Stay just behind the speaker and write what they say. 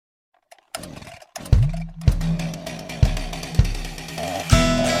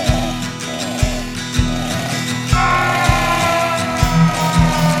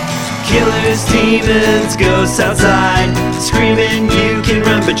killers, demons, ghosts outside, screaming you can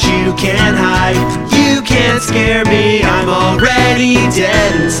run but you can't hide. You can't scare me, I'm already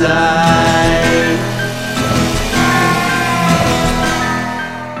dead inside.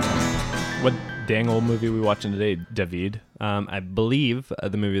 What dang old movie are we watching today, David? I believe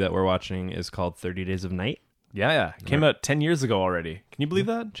the movie that we're watching is called 30 Days of Night. Yeah. Came out 10 years ago already. Can you believe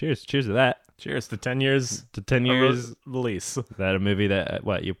that? Cheers to that. Cheers to 10 years. To 10 years. Release. Is that a movie that,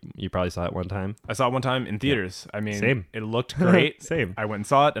 you probably saw it one time? I saw it one time in theaters. I mean, Same. It looked great. Same. I went and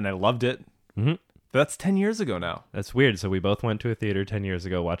saw it and I loved it. Mm-hmm. That's 10 years ago now. That's weird. So we both went to a theater 10 years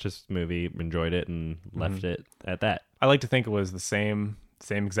ago, watched this movie, enjoyed it, and left it at that. I like to think it was the same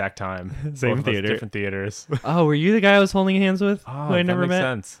exact time. Same Both of us theater. different theaters. Oh, were you the guy I was holding hands with? Oh, who I never that makes met?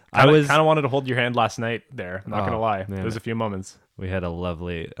 sense. I was kind of wanted to hold your hand last night there. I'm not going to lie. man. There's a few moments. We had a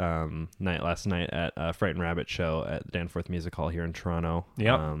lovely night last night at Fright and Rabbit show at the Danforth Music Hall here in Toronto.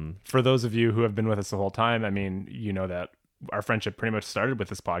 Yeah. For those of you who have been with us the whole time, I mean, you know that our friendship pretty much started with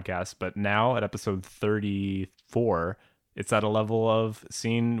this podcast, but now at episode 34, it's at a level of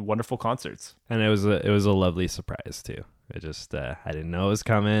seeing wonderful concerts. And it was a lovely surprise too. It just I didn't know it was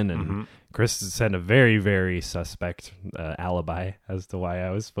coming, and Chris sent a very, very suspect alibi as to why I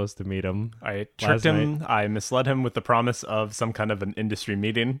was supposed to meet him. I tricked him. I misled him with the promise of some kind of an industry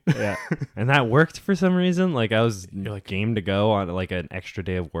meeting. Yeah, and that worked for some reason. Like I was game to go on like an extra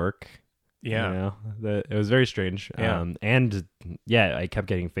day of work. Yeah. You know, it was very strange. Yeah. And yeah, I kept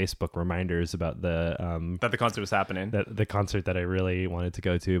getting Facebook reminders about that the concert was happening. the concert that I really wanted to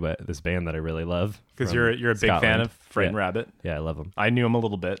go to, but this band that I really love. Because you're a big fan of Fright and Rabbit. Yeah, I love them. I knew him a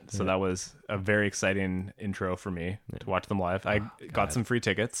little bit, so that was a very exciting intro for me to watch them live. I got some free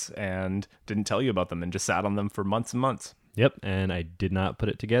tickets and didn't tell you about them and just sat on them for months and months. Yep, and I did not put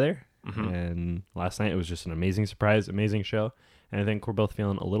it together. And last night it was just an amazing surprise, amazing show. And I think we're both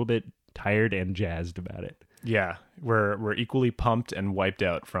feeling a little bit tired and jazzed about it. Yeah, we're equally pumped and wiped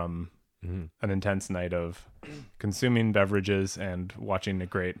out from an intense night of consuming beverages and watching a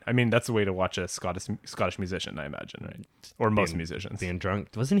great. I mean, that's the way to watch a Scottish musician, I imagine, right? Or most musicians. Being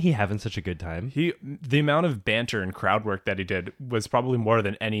drunk. Wasn't he having such a good time? The amount of banter and crowd work that he did was probably more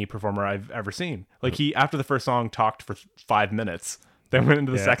than any performer I've ever seen. Like he, after the first song, talked for 5 minutes, then went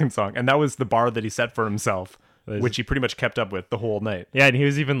into the second song, and that was the bar that he set for himself, which he pretty much kept up with the whole night. Yeah, and he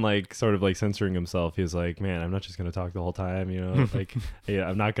was even like sort of like censoring himself. He was like, "Man, I'm not just gonna talk the whole time, you know. Like, yeah,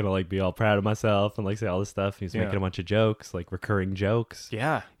 I'm not gonna like be all proud of myself and like say all this stuff." He was making a bunch of jokes, like recurring jokes.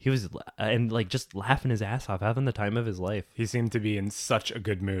 Yeah, he was and like just laughing his ass off, having the time of his life. He seemed to be in such a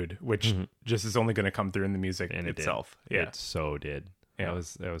good mood, which just is only going to come through in the music and itself. It so did. Yeah,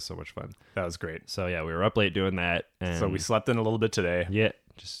 that was so much fun. That was great. So yeah, we were up late doing that, and so we slept in a little bit today. Yeah.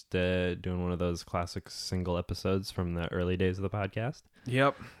 Just doing one of those classic single episodes from the early days of the podcast.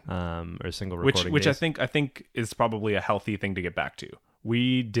 Yep. Or single recording which days. I think is probably a healthy thing to get back to.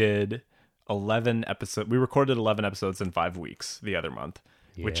 We did 11 episodes. We recorded 11 episodes in 5 weeks the other month,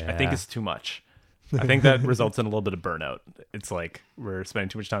 which I think is too much. I think that results in a little bit of burnout. It's like we're spending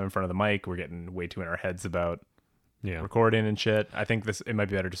too much time in front of the mic. We're getting way too in our heads about recording and shit. I think it might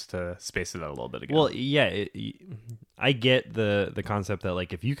be better just to space it out a little bit again. Well, yeah, I get the concept that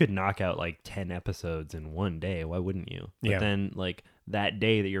like if you could knock out like 10 episodes in one day, why wouldn't you? But then like that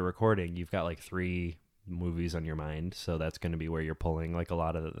day that you're recording, you've got like 3 movies on your mind, so that's going to be where you're pulling like a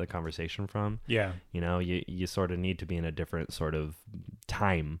lot of the conversation from. Yeah, you know, you sort of need to be in a different sort of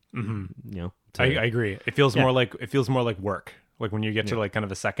time. You know, I agree. It feels more like work. Like when you get to like kind of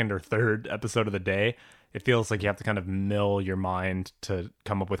the second or third episode of the day, it feels like you have to kind of mill your mind to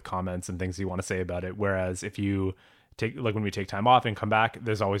come up with comments and things you want to say about it. Whereas if you take, like when we take time off and come back,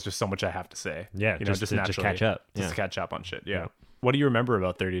 there's always just so much I have to say. Yeah, you know, just naturally to catch up. Just to catch up on shit. Yeah. What do you remember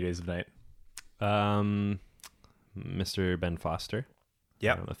about 30 Days of Night? Mr. Ben Foster.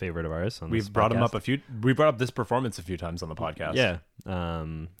 Yeah, a favorite of ours. We've brought him up we brought up this performance a few times on the podcast. Yeah.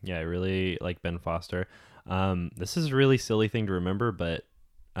 I really like Ben Foster. This is a really silly thing to remember, but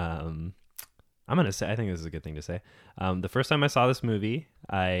I'm gonna say I think this is a good thing to say. The first time I saw this movie,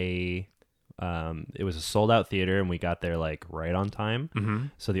 it was a sold out theater, and we got there like right on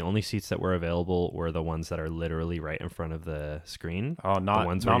time. So the only seats that were available were the ones that are literally right in front of the screen. Oh, not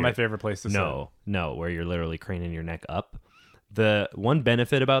my favorite place to sit. No, where you're literally craning your neck up. The one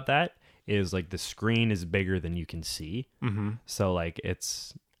benefit about that is like the screen is bigger than you can see. So like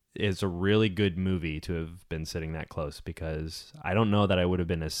it's a really good movie to have been sitting that close, because I don't know that I would have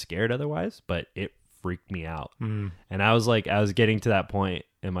been as scared otherwise, but it freaked me out. And I was getting to that point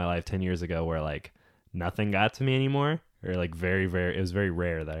in my life 10 years ago where like nothing got to me anymore, or like it was very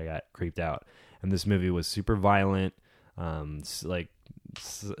rare that I got creeped out. And this movie was super violent. Like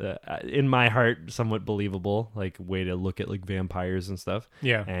in my heart, somewhat believable, like way to look at like vampires and stuff.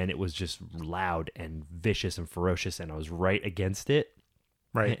 Yeah. And it was just loud and vicious and ferocious, and I was right against it.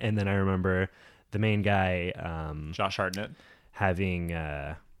 Right. And then I remember the main guy, Josh Hartnett. having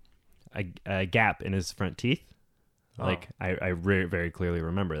a gap in his front teeth. Like I very clearly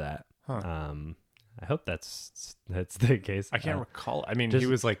remember that. I hope that's the case. I can't recall. I mean, just- he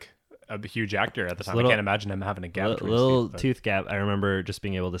was like a huge actor at the time. little- I can't imagine him having a gap. between his little teeth, but- tooth gap. I remember just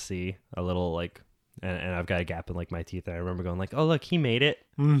being able to see a little like, and I've got a gap in like my teeth. And I remember going like, oh look, he made it.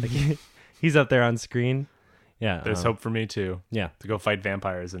 Like, he's up there on screen. Yeah, There's hope for me too. Yeah, To go fight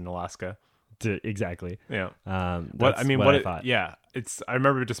vampires in Alaska. exactly. Yeah. That's I I thought. Yeah. I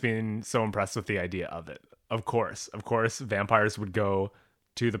remember just being so impressed with the idea of it. Of course, vampires would go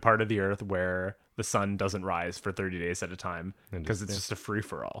to the part of the earth where the sun doesn't rise for 30 days at a time because it's just a free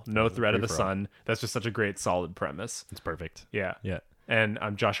for all. No threat of the free-for-all. sun. That's just such a great, solid premise. It's perfect. Yeah. Yeah. And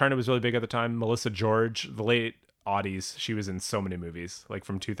Josh Hartnett was really big at the time. Melissa George, the late Audies, she was in so many movies, like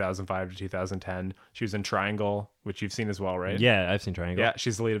from 2005 to 2010. She was in Triangle, which you've seen as well, right? Yeah, I've seen Triangle. Yeah,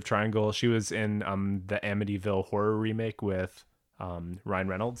 she's the lead of Triangle. She was in the Amityville horror remake with Ryan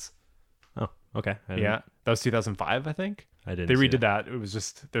Reynolds. Oh, okay. Yeah, that was 2005, I think. I didn't. They see redid that. It was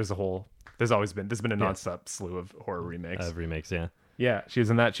just there's been a nonstop slew of horror remakes. remakes. Yeah. Yeah, she was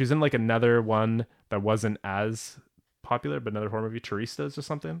in that. She was in like another one that wasn't as popular, but another horror movie, Turistas or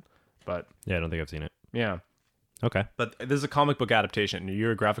something. But Yeah, I don't think I've seen it. yeah, Okay. but this is a comic book adaptation. Are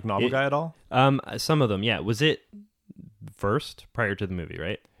you a graphic novel guy at all? Some of them, yeah. Was it first prior to the movie,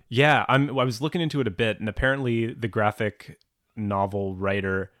 right? Yeah, I was looking into it a bit, and apparently the graphic novel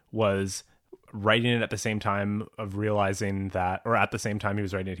writer was writing it at the same time of realizing that, or at the same time he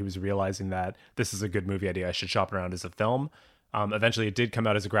was writing it, he was realizing that this is a good movie idea. I should shop it around as a film. Eventually, it did come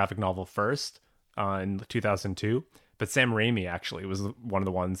out as a graphic novel first in 2002. But Sam Raimi actually was one of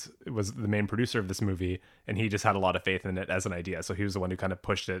the ones, was the main producer of this movie, and he just had a lot of faith in it as an idea. So he was the one who kind of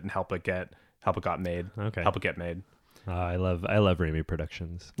pushed it and helped it get made. Okay. Help it get made. I love Raimi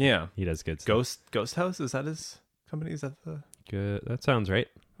Productions. Yeah. He does good stuff. Ghost House, is that his company? Is that the Good. That sounds right.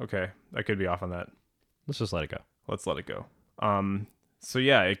 Okay, I could be off on that. Let's just let it go. Let's let it go. So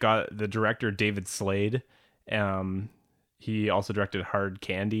yeah, it got the director David Slade. He also directed Hard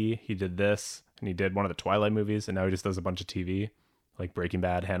Candy. He did this, and he did one of the Twilight movies, and now he just does a bunch of TV, like Breaking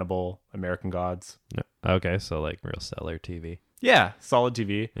Bad, Hannibal, American Gods. No. Okay, so like real stellar TV. Yeah, solid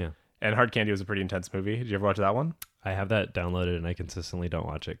TV. Yeah. And Hard Candy was a pretty intense movie. Did you ever watch that one? I have that downloaded and I consistently don't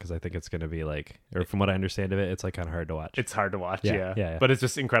watch it because I think it's going to be like, or from what I understand of it, it's like kind of hard to watch. It's hard to watch, Yeah. yeah. But it's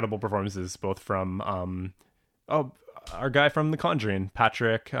just incredible performances, both from our guy from The Conjuring,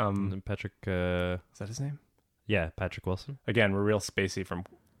 Patrick. Patrick, Is that his name? yeah, Patrick Wilson. Again, we're real spacey from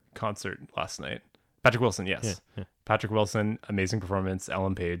concert last night. Patrick Wilson, yes. Yeah. Patrick Wilson, amazing performance.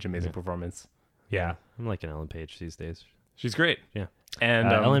 Ellen Page, amazing performance. Yeah, I'm liking Ellen Page these days. she's great. Yeah. And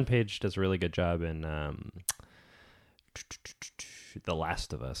Ellen Page does a really good job in The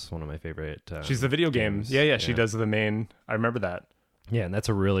Last of Us, one of my favorite. she's the video game. games. Yeah, she does the main. I remember that. Yeah, and that's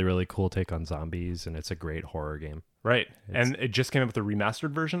a really, really cool take on zombies, and it's a great horror game. Right. And it just came out with a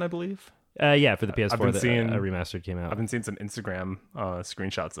remastered version, I believe. Yeah, for the PS4, been seeing- a remastered came out. I've been seeing some Instagram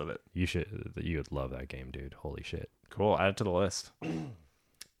screenshots of it. You would love that game, dude. Holy shit. Cool. Add it to the list.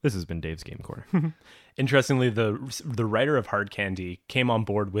 This has been Dave's Game Corner. Interestingly, the writer of Hard Candy came on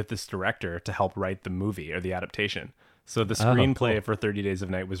board with this director to help write the movie or the adaptation. So the screenplay cool. for 30 Days of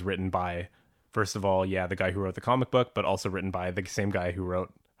Night was written by, first of all, the guy who wrote the comic book, but also written by the same guy who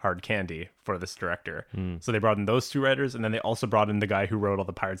wrote Hard Candy for this director. So they brought in those two writers, and then they also brought in the guy who wrote all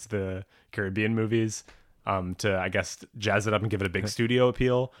the Pirates of the Caribbean movies to, I guess, jazz it up and give it a big studio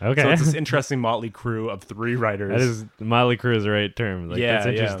appeal. Okay. So it's this interesting motley crew of three writers. That is Molly Crew is the right term. Like, Yeah, that's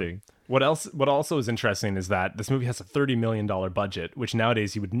yeah. interesting. What also is interesting is that this movie has a $30 million budget, which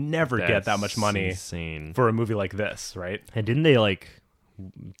nowadays you would never get that much money Insane. for a movie like this, right? And didn't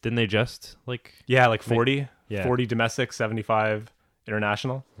they just like? Yeah, like 40, Yeah. 40 domestic, 75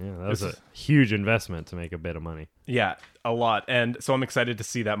 international. Yeah, that was This a huge investment to make a bit of money. Yeah, a lot. And so I'm excited to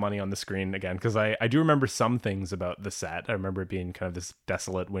see that money on the screen again, because I do remember some things about the set. I remember it being kind of this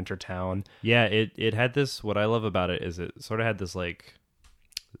desolate winter town. Yeah, it had this. What I love about it is it sort of had this like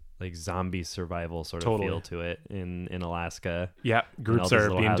zombie survival sort of Totally. feel to it in Alaska. Yeah, groups these are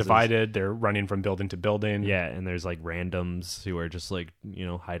little being houses. divided. They're running from building to building. Yeah, and there's like randoms who are just like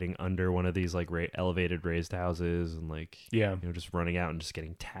hiding under one of these like elevated raised houses and like Yeah. just running out and just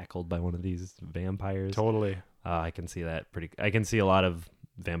getting tackled by one of these vampires. Totally. I can see that I can see a lot of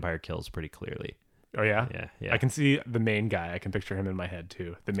vampire kills pretty clearly. Oh yeah, Yeah. I can see the main guy. I can picture him in my head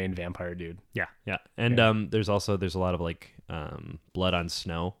too. The main vampire dude. Yeah. And there's a lot of like blood on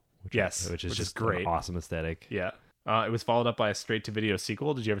snow, which is just great. An awesome aesthetic. Yeah. It was followed up by a straight-to-video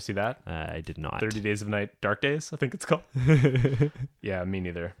sequel. Did you ever see that? I did not. 30 Days of Night, Dark Days, I think it's called. Yeah, me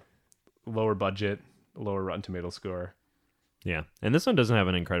neither. Lower budget, lower Rotten Tomatoes score. Yeah, and this one doesn't have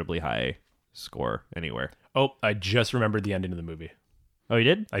an incredibly high score anywhere. Oh, I just remembered the ending of the movie. Oh, you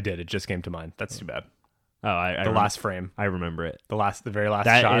did? I did. It just came to mind. That's too bad. Oh, last frame. I remember it. The very last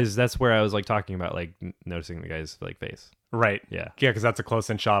shot. That's where I was like talking about like noticing the guy's like face. Right. Yeah. Yeah, because that's a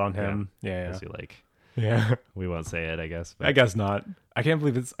close-in shot on him. Yeah. As you like. Yeah. We won't say it, I guess. But. I guess not. I can't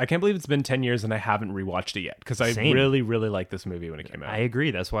believe it's been 10 years and I haven't rewatched it yet because I Same. really, really liked this movie when it came out. I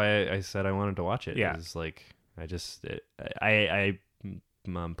agree. That's why I said I wanted to watch it. Yeah. It's like I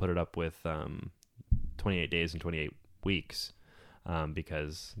put it up with 28 Days and 28 Weeks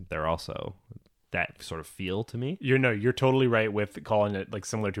because they're also that sort of feel to me. You're totally right with calling it like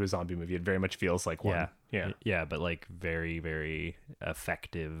similar to a zombie movie. It very much feels like one. Yeah, but like very, very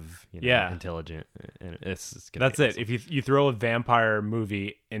effective, intelligent. And it's that's it. If you throw a vampire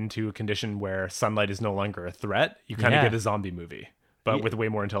movie into a condition where sunlight is no longer a threat, you kind of get a zombie movie, but with way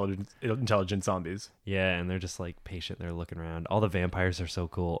more intelligent zombies. Yeah, and they're just like patient. They're looking around. All the vampires are so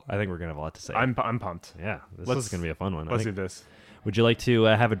cool. I think we're gonna have a lot to say. I'm pumped. Yeah, this is gonna be a fun one. Let's do this. Would you like to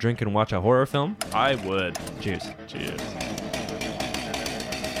have a drink and watch a horror film? I would. Cheers. Cheers.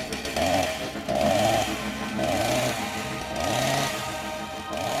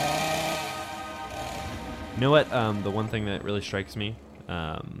 You know what? The one thing that really strikes me,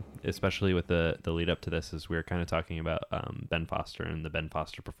 especially with the lead up to this, is we were kind of talking about Ben Foster and the Ben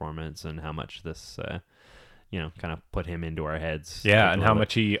Foster performance and how much this, kind of put him into our heads. Yeah, and how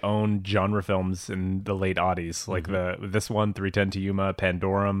much he owned genre films in the late aughties, like this one, 3:10 to Yuma,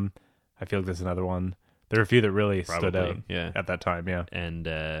 Pandorum. I feel like there's another one. There are a few that really stood out at that time. Yeah,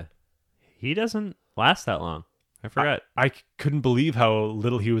 and he doesn't last that long. I forgot. I couldn't believe how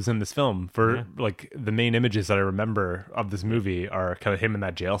little he was in this film. Like the main images that I remember of this movie are kind of him in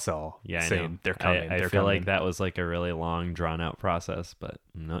that jail cell. Yeah, saying they're coming. I feel like that was like a really long, drawn out process, but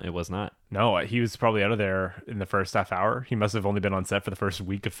no, it was not. No, he was probably out of there in the first half hour. He must have only been on set for the first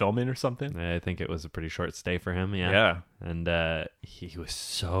week of filming or something. I think it was a pretty short stay for him. Yeah. And he was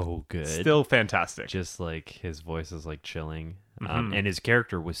so good. Still fantastic. Just like his voice is like chilling. And his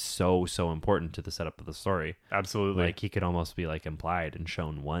character was so important to the setup of the story. Absolutely. Like he could almost be like implied and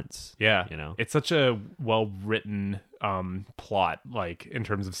shown once. Yeah. You know, it's such a well-written plot, like in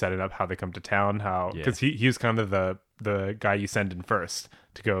terms of setting up how they come to town, because he was kind of the guy you send in first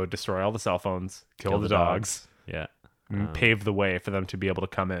to go destroy all the cell phones, kill the dogs. Yeah. And pave the way for them to be able to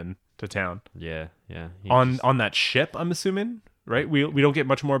come in to town. Yeah. On that ship, I'm assuming, right? We don't get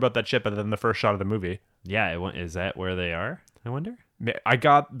much more about that ship other than the first shot of the movie. Yeah, is that where they are? I wonder. I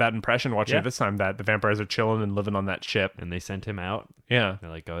got that impression watching it this time that the vampires are chilling and living on that ship. And they sent him out. Yeah. They're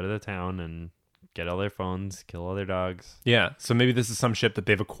like, go to the town and get all their phones, kill all their dogs. Yeah. So maybe this is some ship that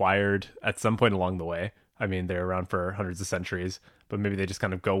they've acquired at some point along the way. I mean, they're around for hundreds of centuries, but maybe they just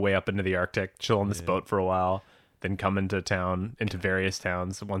kind of go way up into the Arctic, chill on this boat for a while, then come into various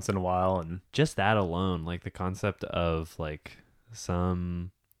towns once in a while. And just that alone, like the concept of like some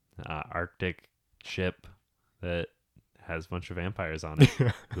Arctic ship that has a bunch of vampires on it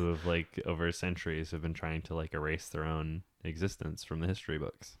who have like over centuries have been trying to like erase their own existence from the history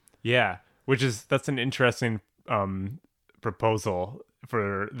books. Yeah, that's an interesting proposal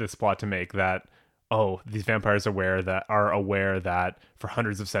for this plot to make, that these vampires are aware that for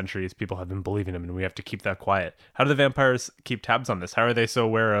hundreds of centuries people have been believing them and we have to keep that quiet. How do the vampires keep tabs on this? How are they so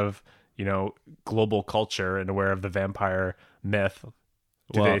aware of global culture and aware of the vampire myth?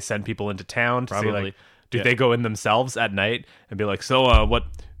 Do they send people into town to probably. say like, do they go in themselves at night and be like, so what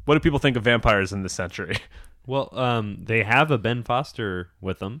do people think of vampires in this century? Well, they have a Ben Foster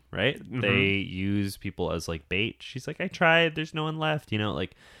with them, right? Mm-hmm. They use people as like bait. She's like, I tried, there's no one left,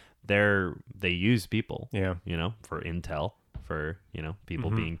 like they use people, for intel, for, people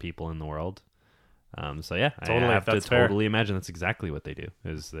being people in the world. So yeah, totally, I have to fair. totally imagine that's exactly what they do,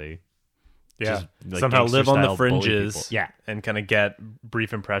 is they just, like, somehow live on the bully fringes, people. and kind of get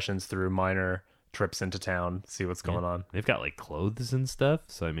brief impressions through minor trips into town, see what's going on. They've got like clothes and stuff,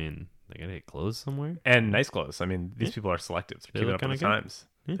 so I mean, they gotta get clothes somewhere, and nice clothes. I mean, these people are selective. They're keeping up with the times.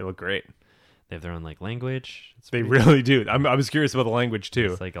 They look great. They have their own like language. They really do. I was curious about the language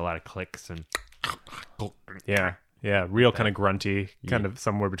too. It's like a lot of clicks and yeah, real kind of grunty, kind of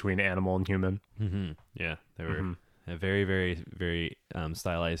somewhere between animal and human. Mm-hmm. Yeah, they were A very, very, very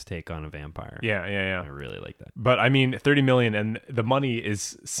stylized take on a vampire. Yeah. I really like that. But I mean, 30 million and the money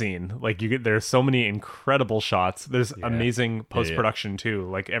is seen. Like there's so many incredible shots. There's amazing post-production too.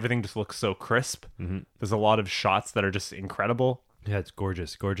 Like everything just looks so crisp. There's a lot of shots that are just incredible. Yeah, it's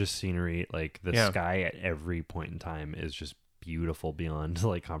gorgeous scenery. Like the sky at every point in time is just beautiful beyond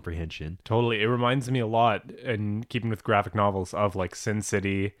like comprehension. Totally. It reminds me a lot, in keeping with graphic novels, of like Sin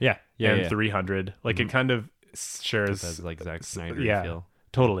City and 300. Like it kind of shares that like Zack Snyder feel.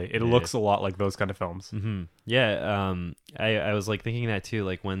 Totally. It looks a lot like those kind of films. Yeah. I was like thinking that too,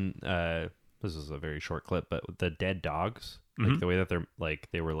 like when this is a very short clip, but the dead dogs, like the way that they're like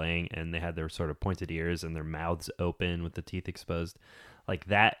they were laying and they had their sort of pointed ears and their mouths open with the teeth exposed, like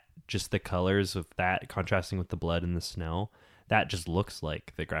that, just the colors of that contrasting with the blood and the snow, that just looks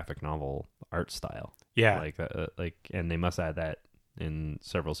like the graphic novel art style. Yeah. Like like, and they must add that in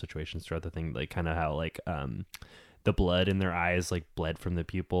several situations throughout the thing, like kind of how like the blood in their eyes like bled from the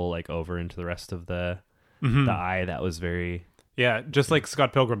pupil like over into the rest of the eye. That was very just like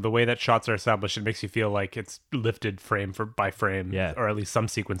Scott Pilgrim, the way that shots are established, it makes you feel like it's lifted frame by frame, or at least some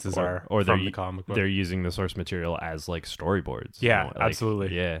sequences are from the comic book. They're using the source material as like storyboards. Yeah, like,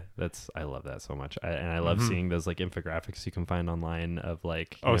 absolutely. Yeah, I love that so much, and I love seeing those like infographics you can find online of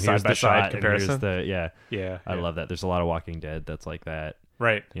like side by side comparison. I love that. There's a lot of Walking Dead that's like that.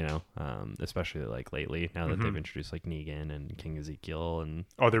 Right. You know, especially like lately, now that they've introduced like Negan and King Ezekiel and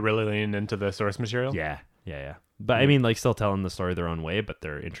they're really leaning into the source material. Yeah. But I mean, like, still telling the story their own way, but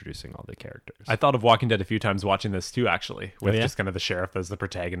they're introducing all the characters. I thought of Walking Dead a few times watching this too, actually, with just kind of the sheriff as the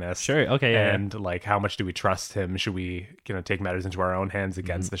protagonist. Sure. Okay. Yeah. And like, how much do we trust him? Should we, take matters into our own hands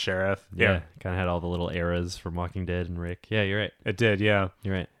against the sheriff? Yeah. Kind of had all the little eras from Walking Dead and Rick. Yeah, you're right. It did. Yeah.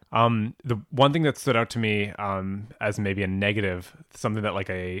 You're right. The one thing that stood out to me as maybe a negative, something that like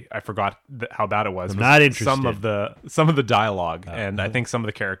I forgot how bad it was. I'm not interested. Some of the dialogue, and I think some of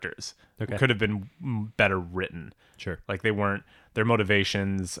the characters could have been better written. Sure, like they weren't, their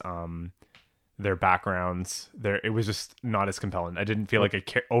motivations, their backgrounds. It was just not as compelling. I didn't feel like I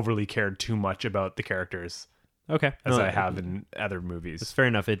overly cared too much about the characters. Okay, as I have in other movies. It's fair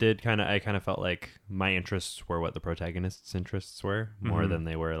enough. It did I kind of felt like my interests were what the protagonist's interests were, more than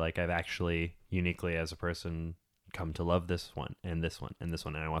they were like I've actually uniquely as a person come to love this one and this one and this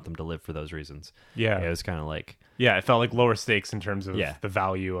one, and I want them to live for those reasons. Yeah, it was kind of like it felt like lower stakes in terms of the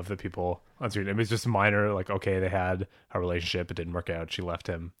value of the people on screen. It was just minor, like they had a relationship, it didn't work out, she left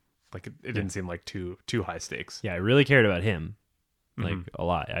him. Like it didn't seem like too high stakes. Yeah, I really cared about him. Like a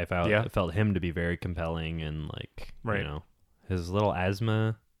lot. I felt him to be very compelling, and like his little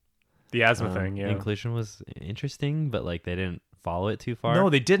asthma, the asthma thing, inclusion was interesting, but like they didn't follow it too far. No,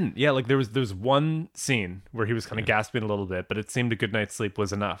 they didn't. Yeah, like there was one scene where he was kind of gasping a little bit, but it seemed a good night's sleep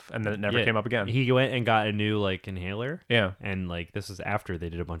was enough, and then it never came up again. He went and got a new like inhaler. Yeah, and like this is after they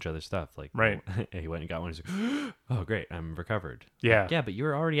did a bunch of other stuff. Like he went and got one. He's like, oh great, I'm recovered. Yeah, like, yeah, but you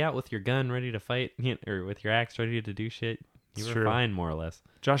were already out with your gun, ready to fight, or with your axe, ready to do shit. You were fine, more or less.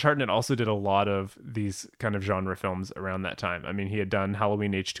 Josh Hartnett also did a lot of these kind of genre films around that time. I mean, he had done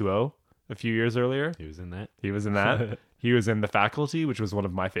Halloween H2O a few years earlier. He was in that. He was in The Faculty, which was one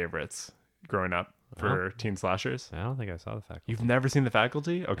of my favorites growing up for teen slashers. I don't think I saw The Faculty. You've never seen The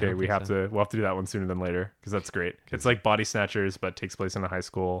Faculty? Okay, we'll have to do that one sooner than later, because that's great. It's like Body Snatchers, but takes place in a high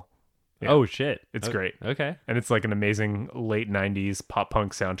school. Yeah. Oh shit! It's great. Okay, and it's like an amazing late '90s pop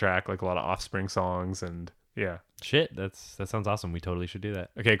punk soundtrack, like a lot of Offspring songs and. Yeah. Shit, that sounds awesome. We totally should do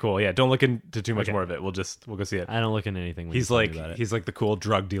that. Okay, cool. Yeah, don't look into too much more of it. We'll go see it. I don't look into anything. When he's like the cool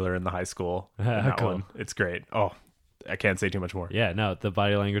drug dealer in the high school. That cool. One. It's great. Oh, I can't say too much more. Yeah, no, the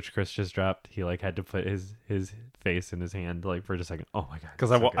body language Chris just dropped. He like had to put his face in his hand like for just a second. Oh my god.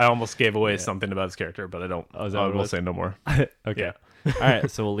 Because I almost gave away something about his character, but I don't. I will say no more. Okay. Yeah. All right,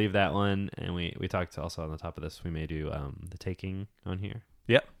 so we'll leave that one, and we talked also on the top of this. We may do The Taking on here.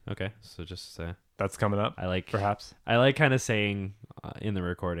 Yep. Okay, so just that's coming up. I like perhaps. I like kind of saying in the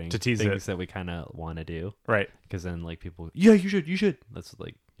recording to tease things that we kind of want to do, right? Because then like people, you should. That's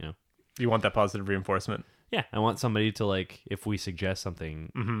like you want that positive reinforcement. Yeah, I want somebody to like, if we suggest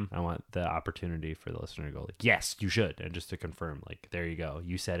something, I want the opportunity for the listener to go like, yes, you should, and just to confirm, like, there you go,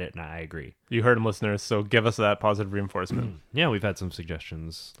 you said it, and I agree. You heard them, listeners. So give us that positive reinforcement. Yeah, we've had some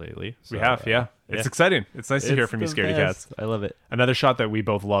suggestions lately. So, we have, It's exciting. It's nice to hear from you, Scaredy Cats. I love it. Another shot that we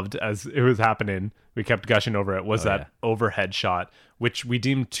both loved as it was happening, we kept gushing over it, was that overhead shot, which we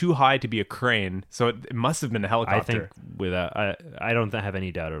deemed too high to be a crane. So it must have been a helicopter. I don't have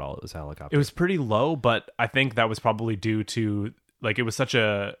any doubt at all it was a helicopter. It was pretty low, but I think that was probably due to, like, it was such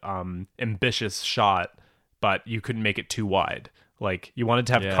a ambitious shot, but you couldn't make it too wide. Like, you wanted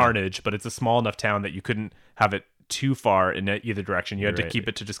to have carnage, but it's a small enough town that you couldn't have it too far in either direction. You had to right. keep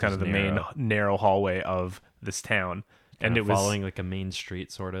it to just kind of the narrow. main narrow hallway of this town. And it was following like a main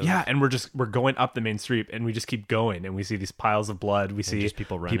street sort of. yeah, and we're going up the main street, and we just keep going, and we see these piles of blood. We see just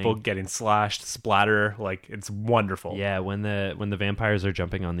people running. getting slashed, splatter. Like, it's wonderful. Yeah, when the vampires are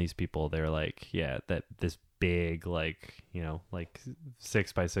jumping on these people, they're like, that this big, like, like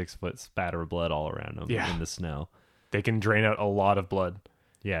 6 by 6 foot spatter of blood all around them Yeah. in the snow. They can drain out a lot of blood.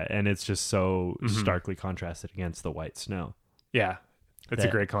 Yeah, and it's just so starkly contrasted against the white snow. Yeah, it's a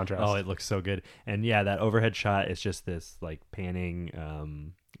great contrast. Oh, it looks so good. And yeah, that overhead shot is just this like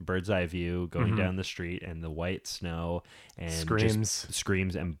panning bird's eye view going down the street, and the white snow and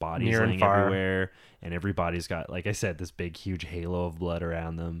screams and bodies near and laying far everywhere, and everybody's got, like I said, this big huge halo of blood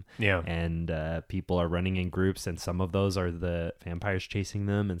around them. Yeah. And people are running in groups, and some of those are the vampires chasing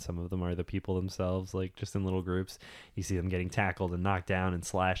them, and some of them are the people themselves, like just in little groups. You see them getting tackled and knocked down and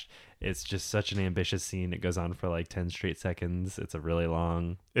slashed. It's just such an ambitious scene. It goes on for like 10 straight seconds. It's a really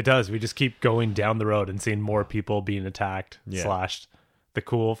long. It does. We just keep going down the road and seeing more people being attacked, slashed. The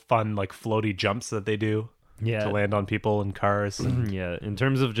cool, fun, like floaty jumps that they do to land on people and cars. And Yeah, in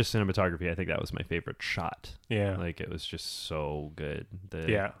terms of just cinematography, I think that was my favorite shot. yeah, Like, it was just so good.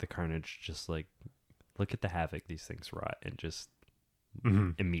 The carnage, just like, look at the havoc these things wrought, and just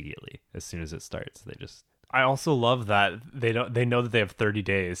immediately, as soon as it starts, they just... I also love that they know that they have 30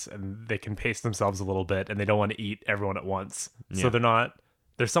 days and they can pace themselves a little bit, and they don't want to eat everyone at once. So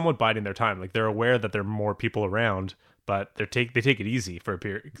they're somewhat biding their time. Like, they're aware that there are more people around, but they take it easy for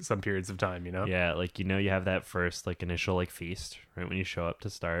some periods of time, Yeah, like, you have that first, like, initial, like, feast, right when you show up to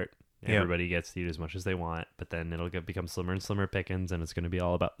start. Yeah. Everybody gets to eat as much as they want, but then it'll become slimmer and slimmer pickings, and it's going to be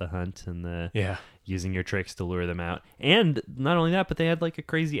all about the hunt and the using your tricks to lure them out. And not only that, but they had, like, a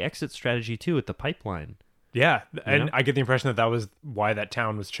crazy exit strategy, too, with the pipeline. Yeah, and I get the impression that was why that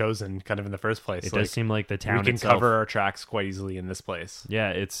town was chosen, kind of in the first place. It does seem like the town we can itself, cover our tracks quite easily in this place. Yeah,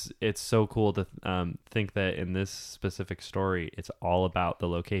 it's so cool to think that in this specific story, it's all about the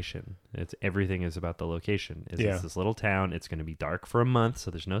location. Everything is about the location. It's this little town. It's going to be dark for a month,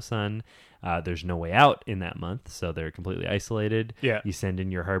 so there's no sun. There's no way out in that month, so they're completely isolated. Yeah, you send in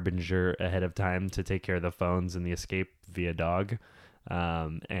your harbinger ahead of time to take care of the phones and the escape via dog.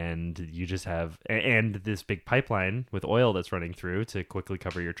 And you just have and this big pipeline with oil that's running through to quickly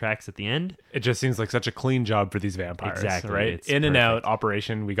cover your tracks at the end. It just seems like such a clean job for these vampires. Exactly, right? it's In and out perfect.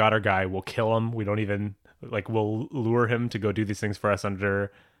 operation. We got our guy. We'll kill him. We don't even we'll lure him to go do these things for us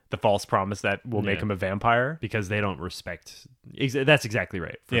under the false promise that we'll make him a vampire, because they don't respect. That's exactly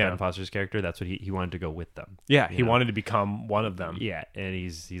right for Yeah. Ben Foster's character. That's what he wanted to go with them. Yeah, he wanted to become one of them. Yeah, and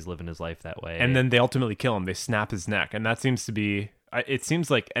he's living his life that way. And then they ultimately kill him. They snap his neck, and that seems to be. It seems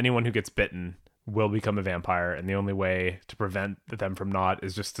like anyone who gets bitten will become a vampire, and the only way to prevent them from not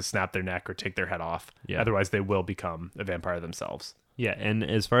is just to snap their neck or take their head off. Yeah. Otherwise, they will become a vampire themselves. Yeah, and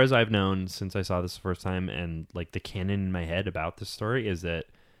as far as I've known since I saw this the first time, and like the canon in my head about this story is that,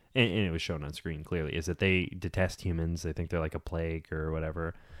 and it was shown on screen clearly, is that they detest humans. They think they're like a plague or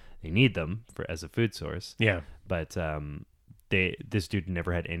whatever. They need them as a food source. Yeah. But this dude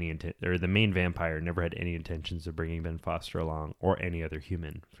never had any intent, or the main vampire never had any intentions of bringing Ben Foster along, or any other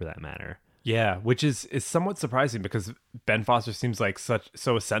human for that matter. Yeah, which is somewhat surprising because Ben Foster seems like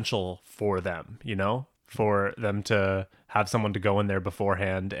so essential for them, for them to have someone to go in there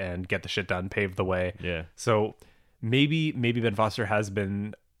beforehand and get the shit done, pave the way. Yeah. So maybe Ben Foster has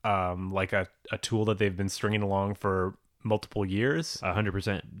been like a tool that they've been stringing along for multiple years.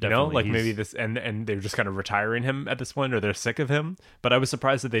 100%. Definitely. Like maybe this, and they're just kind of retiring him at this point, or they're sick of him. But I was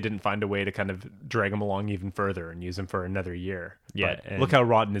surprised that they didn't find a way to kind of drag him along even further and use him for another year. Yeah, But look how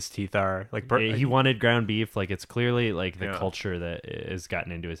rotten his teeth are. Like he wanted ground beef. Like, it's clearly like the Yeah. culture that has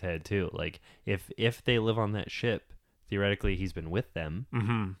gotten into his head too. Like, if they live on that ship, theoretically he's been with them.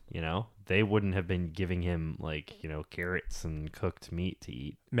 Mm-hmm. They wouldn't have been giving him like carrots and cooked meat to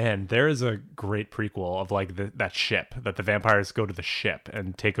eat. Man, there is a great prequel of like that ship that the vampires go to the ship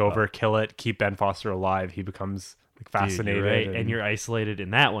and take over, kill it, keep Ben Foster alive. He becomes like fascinated. Dude, you're right. And you're isolated in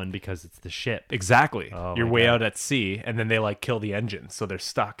that one because it's the ship. Exactly. Oh, you're my way God. out at sea, and then they like kill the engine, so they're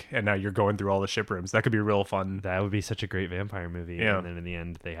stuck, and now you're going through all the ship rooms. That could be real fun. That would be such a great vampire movie. Yeah. And then in the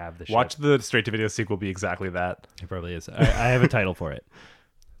end, they have the Watch ship. the straight-to-video sequel be exactly that. It probably is. I have a title for it.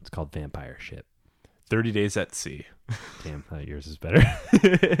 It's called Vampire Ship. 30 Days at Sea. Damn, yours is better.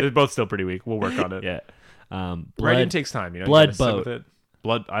 They're both still pretty weak. We'll work on it. Yeah. Writing takes time. You Blood gotta sit Boat. with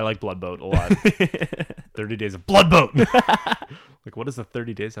it. I like Blood Boat a lot. 30 Days of Blood Boat. Like, what does the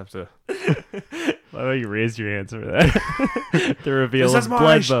 30 days have to... Why don't you raise your hands for that? The reveal This of is my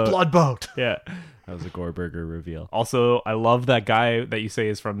Blood Boat. Blood Boat. Yeah. That was a Goreburger reveal. Also, I love that guy that you say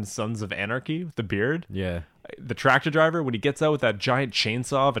is from Sons of Anarchy with the beard. Yeah. the tractor driver, when he gets out with that giant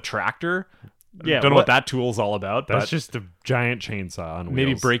chainsaw of a tractor, Yeah, don't know what that tool's all about. That's but just a giant chainsaw on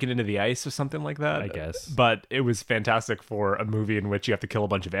maybe wheels. breaking into the ice or something like that. I guess. But it was fantastic for a movie in which you have to kill a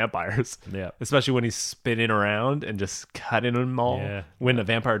bunch of vampires. Yeah. Especially when he's spinning around and just cutting them all. Yeah. When a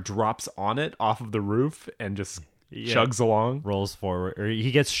vampire drops on it off of the roof and just chugs along. rolls forward, or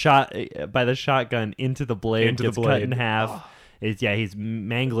he gets shot by the shotgun into the blade, Into the gets cut blade. in half. He's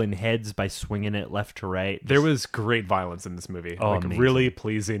mangling heads by swinging it left to right. There was great violence in this movie. Oh, like amazing. really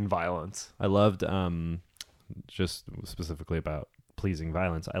pleasing violence. I loved, just specifically about pleasing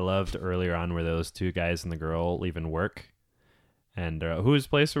violence. I loved earlier on where those two guys and the girl leaving work, and whose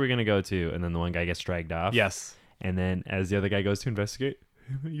place are we gonna go to? And then the one guy gets dragged off. Yes. And then as the other guy goes to investigate,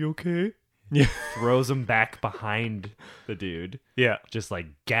 you okay? Yeah. Throws him back behind the dude. Yeah. Just like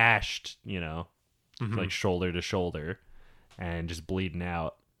gashed, like shoulder to shoulder, and just bleeding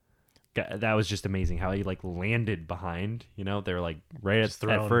out. That was just amazing how he like landed behind. They're like right at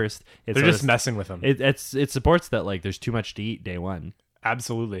thrown. first. They're just messing with him. It supports that like there's too much to eat day one.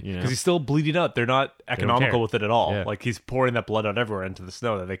 Absolutely. You know? Because he's still bleeding out. They're not economical care. with it at all. Yeah. Like he's pouring that blood out everywhere into the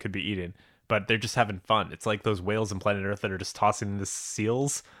snow that they could be eating. But they're just having fun. It's like those whales in Planet Earth that are just tossing the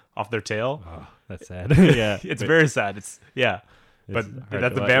seals off their tail. Oh, that's sad. Yeah, It's very sad. But hard that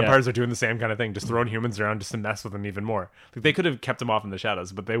to the watch, vampires are doing the same kind of thing, just throwing humans around just to mess with them even more. Like they could have kept them off in the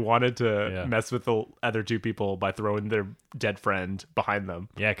shadows, but they wanted to mess with the other two people by throwing their dead friend behind them.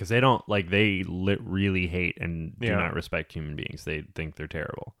 Yeah, because they don't like really hate and do Yeah. not respect human beings. They think they're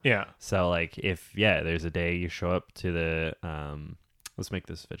terrible. Yeah. So like if there's a day you show up to the let's make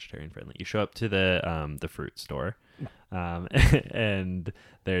this vegetarian friendly. You show up to the fruit store, and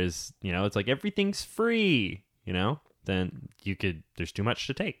there's it's like everything's free. Then there's too much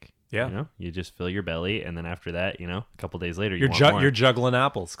to take. Yeah. You just fill your belly, and then after that, a couple days later, You're want more. you're juggling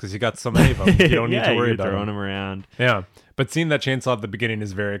apples because you got so many of them. You don't need to worry you're about throwing them. them around. Yeah. But seeing that chainsaw at the beginning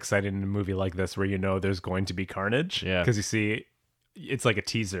is very exciting in a movie like this where there's going to be carnage. Yeah. Because you see, it's like a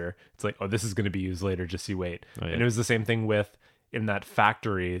teaser. It's like, oh, this is going to be used later. Just you wait. Oh, yeah. And it was the same thing with, in that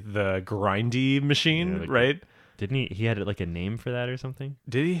factory, the grindy machine, Yeah, like right? Didn't he had like a name for that or something?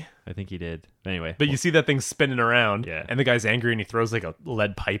 Did he? I think he did. Anyway, But you see that thing spinning around, Yeah. and the guy's angry and he throws like a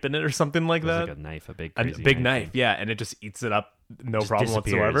lead pipe in it or something like there's that. like a knife, a big A crazy big knife, yeah, and it just eats it up, no Just problem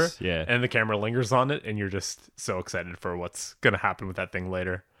disappears, whatsoever. yeah. And the camera lingers on it, and you're just so excited for what's going to happen with that thing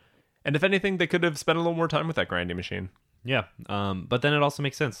later. And if anything, they could have spent a little more time with that grinding machine. Yeah. But then it also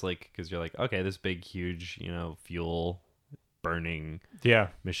makes sense, like, because you're like, okay, this big, huge, fuel burning Yeah,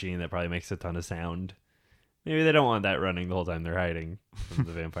 machine that probably makes a ton of sound. Maybe they don't want that running the whole time they're hiding from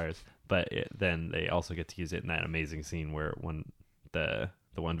the vampires. But then they also get to use it in that amazing scene where the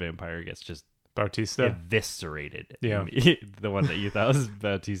one vampire gets just Bautista. eviscerated. Yeah. The one that you thought was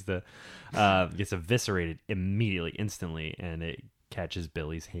Bautista gets eviscerated immediately, instantly, and it catches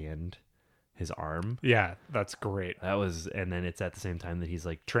Billy's hand, his arm. Yeah, that's great. That was, and then it's at the same time that he's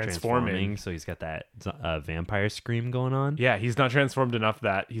like Transforming. so he's got that vampire scream going on. Yeah, he's not transformed enough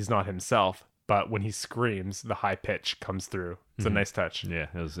that he's not himself, but when he screams, the high pitch comes through. It's a nice touch. Yeah,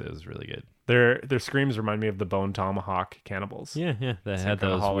 it was really good. Their screams remind me of the Bone Tomahawk cannibals. Yeah, they Same had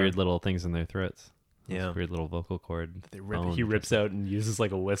kinda those holler. weird little things in their throats. Those Yeah. weird little vocal cord. He rips out and uses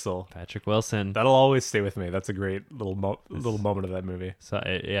like a whistle. Patrick Wilson. That'll always stay with me. That's a great little moment of that movie. So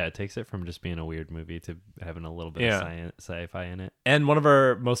it takes it from just being a weird movie to having a little bit Yeah. of sci-fi in it. And one of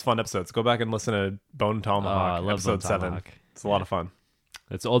our most fun episodes. Go back and listen to Bone Tomahawk, I love episode Bone 7. Tomahawk. It's a lot of fun.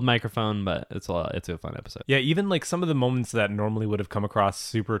 It's old microphone, but it's a fun episode. Yeah, even like some of the moments that normally would have come across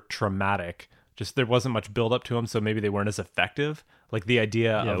super traumatic, just there wasn't much build up to them, so maybe they weren't as effective. Like the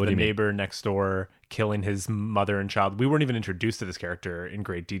idea of what do the you mean? neighbor next door killing his mother and child. We weren't even introduced to this character in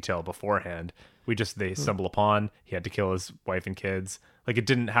great detail beforehand. They stumble upon, he had to kill his wife and kids. Like it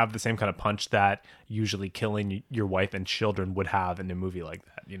didn't have the same kind of punch that usually killing your wife and children would have in a movie like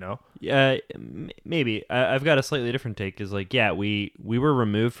that, Yeah, maybe. I've got a slightly different take. Is like, yeah, we were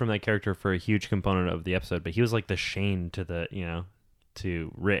removed from that character for a huge component of the episode, but he was like the Shane to the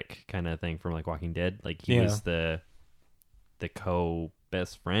to Rick kind of thing from like Walking Dead. Like he was the co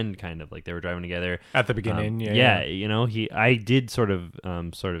best friend, kind of like they were driving together at the beginning. I did sort of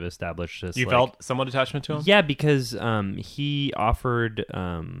establish this. You like, felt somewhat attachment to him? yeah, because he offered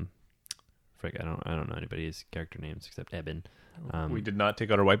frick, I don't know anybody's character names except Eben. We did not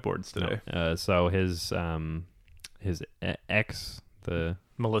take out our whiteboards today. No. So his ex,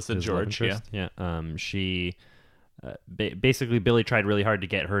 Melissa his George, love interest, she basically Billy tried really hard to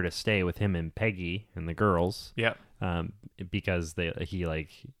get her to stay with him and Peggy and the girls. Yeah. Because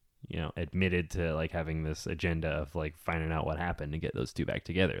admitted to like having this agenda of like finding out what happened to get those two back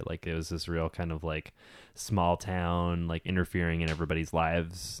together. Like it was this real kind of like small town, like interfering in everybody's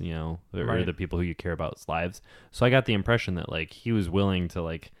lives, or Right. the people who you care about's lives. So I got the impression that like he was willing to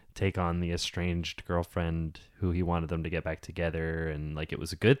like take on the estranged girlfriend who he wanted them to get back together, and like it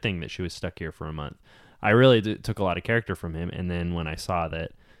was a good thing that she was stuck here for a month. I really took a lot of character from him, and then when I saw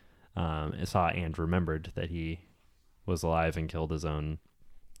that, and remembered that he was alive and killed his own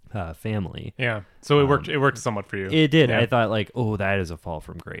family. Yeah. So it worked. It worked somewhat for you. It did. Yeah. I thought like, oh, that is a fall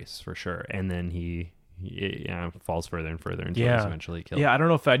from grace for sure. And then he falls further and further until he's eventually killed. Yeah, I don't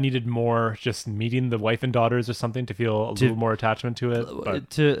know if I needed more just meeting the wife and daughters or something to feel a little more attachment to it.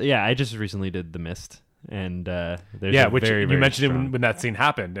 But I just recently did The Mist, and there's which very, you very mentioned it strong- when that scene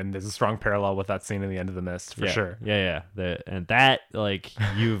happened, and there's a strong parallel with that scene in the end of The Mist for sure. Yeah. And that like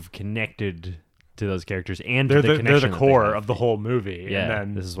you've connected to those characters, and They're to the connection that they core have. of the whole movie. Yeah, And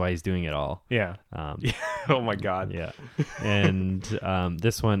then this is why he's doing it all. yeah. Oh my god. Yeah. And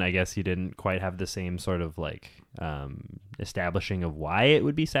this one, I guess he didn't quite have the same sort of like establishing of why it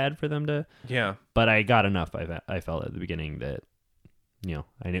would be sad for them to. Yeah. But I got enough. I felt at the beginning that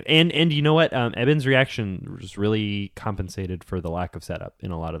I knew. And you know what? Eben's reaction was really compensated for the lack of setup in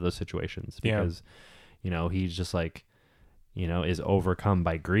a lot of those situations because he's just like is overcome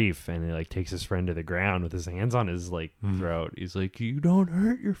by grief, and he like takes his friend to the ground with his hands on his like throat. He's like, "You don't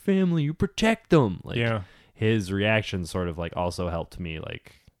hurt your family, you protect them." Like his reaction sort of like also helped me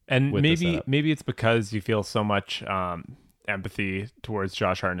like. And with the setup. maybe it's because you feel so much empathy towards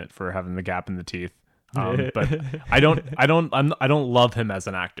Josh Hartnett for having the gap in the teeth. But I don't love him as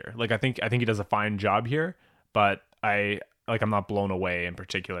an actor. Like I think he does a fine job here, but I'm not blown away in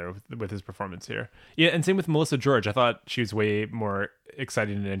particular with his performance here. Yeah, and same with Melissa George. I thought she was way more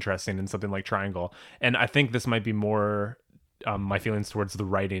exciting and interesting in something like Triangle. And I think this might be more my feelings towards the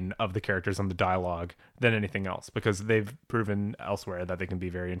writing of the characters and the dialogue than anything else, because they've proven elsewhere that they can be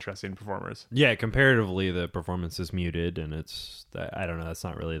very interesting performers. Yeah, comparatively, the performance is muted, and I don't know. That's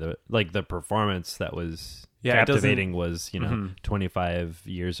not really the performance that was captivating was 25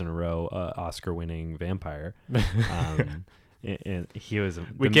 years in a row Oscar-winning vampire. And he was.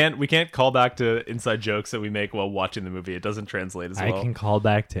 We can't call back to inside jokes that we make while watching the movie. It doesn't translate as well. I can call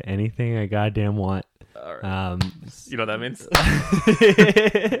back to anything I goddamn want. All right. You know what that means?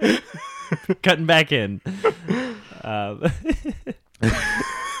 Cutting back in.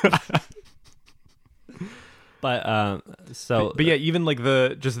 But yeah, even like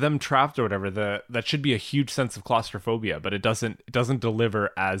just them trapped or whatever, that should be a huge sense of claustrophobia, but it doesn't deliver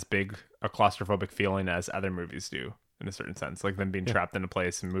as big a claustrophobic feeling as other movies do. In a certain sense, like them being trapped in a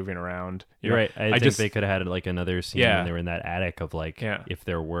place and moving around. You're right. I think they could have had like another scene when they were in that attic of like, if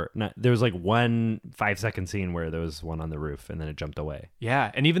there was like 1 5-second scene where there was one on the roof and then it jumped away. Yeah.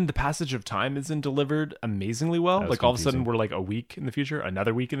 And even the passage of time isn't delivered amazingly well. Like all of a sudden we're like a week in the future,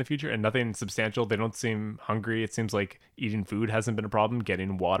 another week in the future, and nothing substantial. They don't seem hungry. It seems like eating food hasn't been a problem.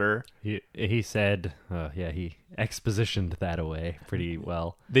 Getting water. He said, he expositioned that away pretty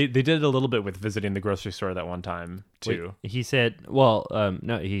well. They did it a little bit with visiting the grocery store that one time too. He said,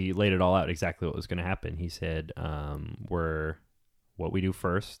 no, he laid it all out exactly what was going to happen. He said, what we do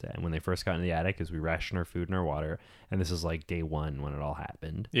first, and when they first got in the attic, is we ration our food and our water. And this is like day 1 when it all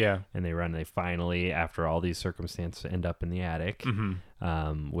happened. Yeah. And they finally, after all these circumstances, end up in the attic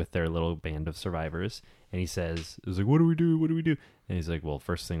with their little band of survivors. And he says, it was like, what do we do? What do we do? And he's like, well,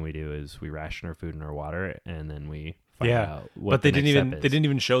 first thing we do is we ration our food and our water, and then we find out what but they didn't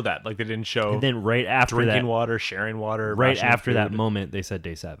even show that. Like they didn't show. And then right after drinking water, sharing water. Right after that moment, they said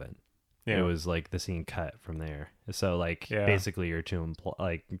day 7. Yeah. It was like the scene cut from there. So like basically you're to imply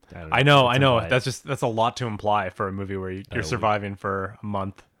like I know. Implied. That's a lot to imply for a movie where you're surviving for a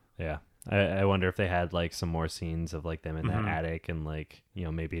month. Yeah. I wonder if they had like some more scenes of like them in that attic, and like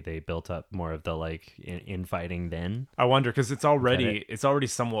maybe they built up more of the like infighting then. I wonder, because it's already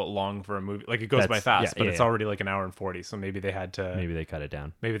somewhat long for a movie. Like it goes by fast, but it's already like an hour and 40. So maybe they had to. Maybe they cut it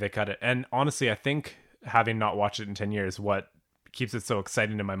down. Maybe they cut it. And honestly, I think having not watched it in 10 years, what keeps it so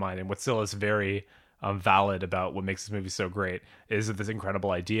exciting in my mind, and what still is very valid about what makes this movie so great, is this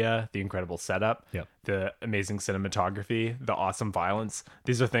incredible idea, the incredible setup, the amazing cinematography, the awesome violence.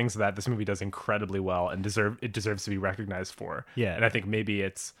 These are things that this movie does incredibly well and deserves to be recognized for. Yeah. And I think maybe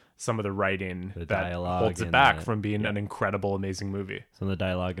it's some of the writing The that dialogue holds it and back the- from being yeah. an incredible, amazing movie. Some of the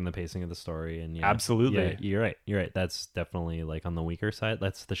dialogue and the pacing of the story, and yeah, Absolutely. yeah, you're right. That's definitely like on the weaker side.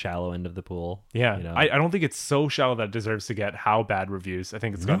 That's the shallow end of the pool. Yeah, you know? I don't think it's so shallow that it deserves to get how bad reviews. I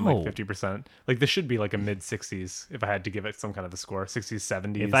think it's gotten No. like 50%. Like this should be like a mid 60s if I had to give it some kind of a score, 60s,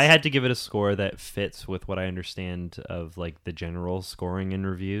 70s. If I had to give it a score that fits with what I understand of like the general scoring and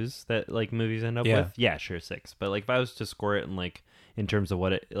reviews that like movies end up Yeah. with, yeah, sure, 6. But like if I was to score it in terms of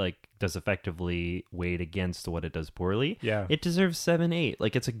what it like does effectively weighed against what it does poorly, Yeah. it deserves 7, 8.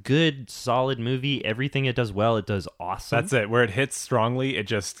 Like it's a good, solid movie. Everything it does well, it does awesome. That's it. Where it hits strongly, it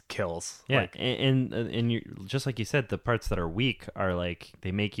just kills. Yeah, Like, and you just like you said, the parts that are weak are like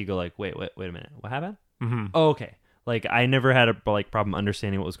they make you go like, wait a minute, what happened? mm-hmm. Oh, okay. Like I never had a problem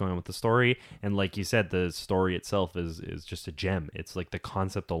understanding what was going on with the story, and like you said, the story itself is just a gem. It's like the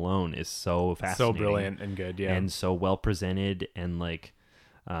concept alone is so fascinating, so brilliant and good. Yeah. and so well presented, and like,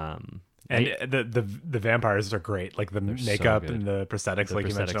 the vampires are great. Like the makeup good. and the prosthetics, The like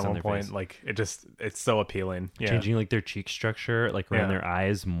you prosthetics mentioned at on one their point. face. Like it's so appealing. Yeah. changing like their cheek structure, like around Yeah. their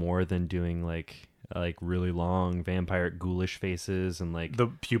eyes, more than doing like really long vampire ghoulish faces, and like The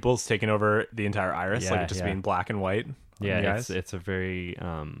pupils taking over the entire iris, like Yeah, it just yeah. being black and white. on the yeah, eyes. it's a very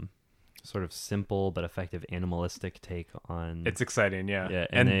sort of simple but effective animalistic take on It's exciting. Yeah. yeah,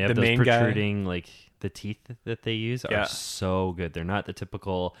 and they have the those main guy. protruding like the teeth that they use are Yeah. so good. They're not the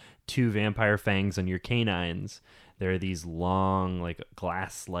typical 2 vampire fangs on your canines. They're these long, like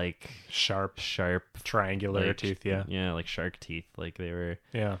glass like Sharp, like, triangular teeth. Yeah. Yeah, like shark teeth. Like they were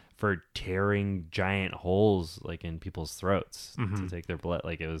Yeah. for tearing giant holes like in people's throats Mm-hmm. to take their blood.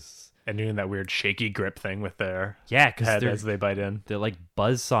 Like it was And doing that weird shaky grip thing with their yeah, because head they're as they bite in. they're like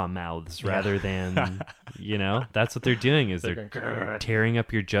buzzsaw mouths rather than that's what they're doing is they're going, tearing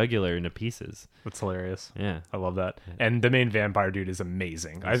up your jugular into pieces. That's hilarious. Yeah. I love that. And the main vampire dude is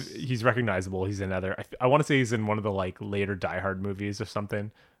amazing. He's recognizable. He's in other. I want to say he's in one of the like later Die Hard movies or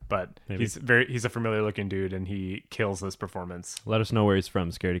something. But Maybe. he's a familiar looking dude, and he kills this performance. Let us know where he's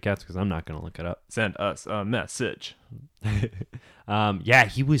from, Scaredy Cats, because I'm not going to look it up. Send us a message. Yeah,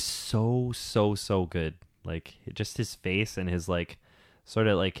 he was so good. Like just his face and his like sort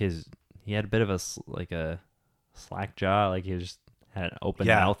of like he had a bit of a slack jaw. Like he just had an open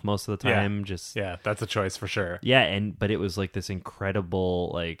Yeah. mouth most of the Yeah. time. Just Yeah, that's a choice for sure. yeah, but it was like this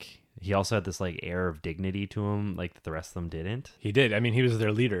incredible like he also had this like air of dignity to him, like that the rest of them didn't. He did. I mean, he was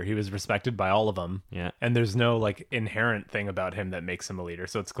their leader. He was respected by all of them. Yeah. And there's no like inherent thing about him that makes him a leader.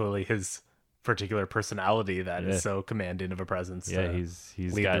 So it's clearly his particular personality that is Yeah. so commanding of a presence. Yeah, to he's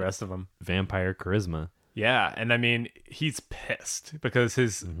lead got the rest of them. vampire charisma. Yeah, and I mean, he's pissed because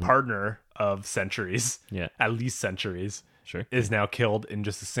his partner of centuries, Yeah. at least centuries, Sure. is now killed in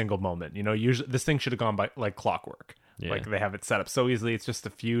just a single moment. You know, usually this thing should have gone by like clockwork. Yeah. Like they have it set up so easily. It's just a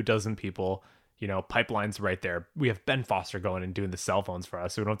few dozen people. You know, pipelines right there. We have Ben Foster going and doing the cell phones for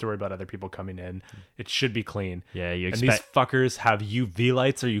us, so we don't have to worry about other people coming in. It should be clean. Yeah, you And expect these fuckers have UV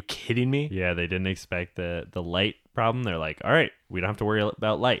lights. Are you kidding me? Yeah, they didn't expect the light problem. They're like, all right, we don't have to worry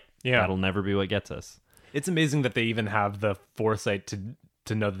about light. Yeah. That'll never be what gets us. It's amazing that they even have the foresight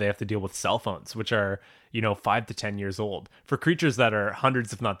to know that they have to deal with cell phones, which are, 5 to 10 years old. For creatures that are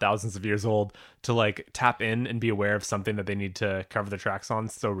hundreds, if not thousands of years old, to like tap in and be aware of something that they need to cover their tracks on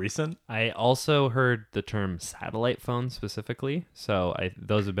so recent. I also heard the term satellite phone specifically. So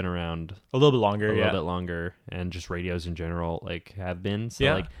those have been around A little bit longer, a yeah. little bit longer, and just radios in general like have been. So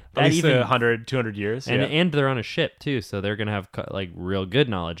Yeah. like At that least even 100, 200 years. and yeah. and they're on a ship too, so they're gonna have like real good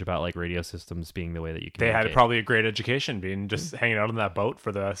knowledge about like radio systems being the way that you They communicate. had probably a great education being just hanging out on that boat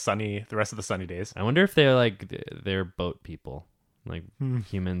for the rest of the sunny days. I wonder if they're like they're boat people, like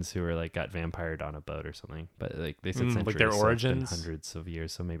humans who are like got vampired on a boat or something. But like they said, centuries, like their so it's been origins? hundreds of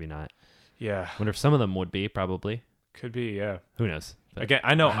years, so maybe not. Yeah, I wonder if some of them would be probably. could be, yeah. Who knows? But Again,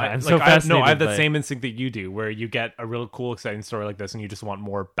 I know. I'm I so have fascinated that by- same instinct that you do, where you get a real cool, exciting story like this, and you just want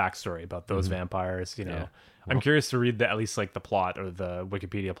more backstory about those vampires. You know, Yeah. I'm curious to read at least like the plot or the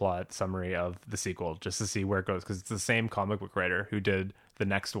Wikipedia plot summary of the sequel, just to see where it goes, because it's the same comic book writer who did the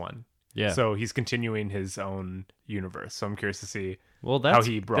next one. Yeah. So he's continuing his own universe. So I'm curious to see. Well, that's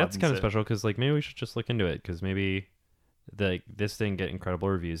he that's broadens kind of it. special because like maybe we should just look into it because maybe this didn't get incredible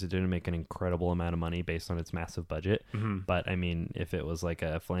reviews. It didn't make an incredible amount of money based on its massive budget. But I mean, if it was like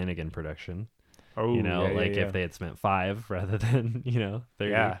a Flanagan production, Oh, if they had spent 5 rather than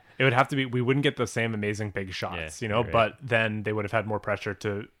 30. Yeah, it would have to be. We wouldn't get the same amazing big shots, Yeah, right. But then they would have had more pressure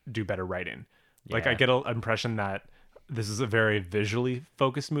to do better writing. Like I Yeah. get an impression that this is a very visually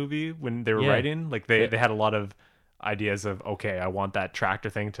focused movie when they were Yeah. writing. Like they had a lot of ideas of, okay, I want that tractor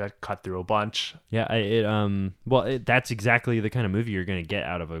thing to cut through a bunch. Yeah, that's exactly the kind of movie you're going to get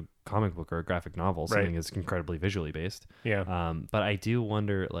out of a comic book or a graphic novel, something that's incredibly visually based. Yeah. But I do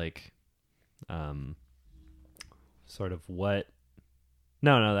wonder, like, sort of what.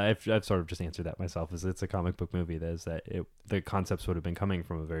 No, I've sort of just answered that myself. Is it's a comic book movie the concepts would have been coming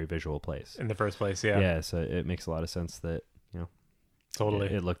from a very visual place In the first place, yeah. Yeah, so it makes a lot of sense that Totally.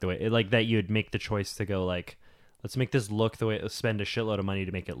 it looked the way like that. You would make the choice to go like, let's make this look the way, spend a shitload of money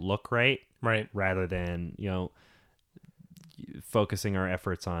to make it look right, rather than focusing our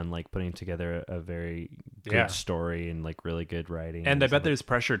efforts on like putting together a very good story and like really good writing. And I bet there's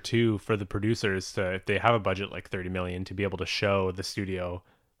pressure too for the producers to, if they have a budget like 30 million, to be able to show the studio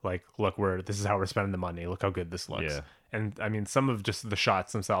like, look, this is how we're spending the money. Look how good this looks. Yeah. And I mean, some of just the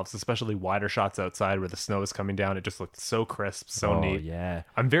shots themselves, especially wider shots outside where the snow is coming down, it just looked so crisp, so neat. Yeah.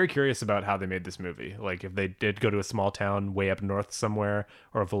 I'm very curious about how they made this movie. Like if they did go to a small town way up north somewhere,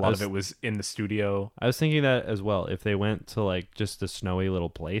 or if a lot of it was in the studio. I was thinking that as well. If they went to like just a snowy little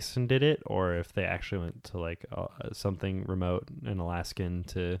place and did it, or if they actually went to like something remote and Alaskan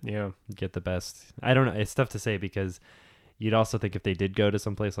to get the best. I don't know. It's tough to say because you'd also think if they did go to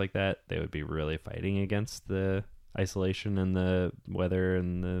some place like that, they would be really fighting against the isolation and the weather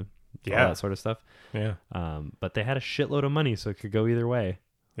and all that sort of stuff. Yeah. But they had a shitload of money, so it could go either way.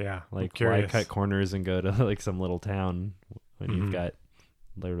 Yeah. Like, why cut corners and go to like some little town when you've got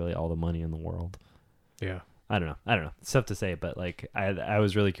literally all the money in the world? Yeah. I don't know. It's tough to say, but like I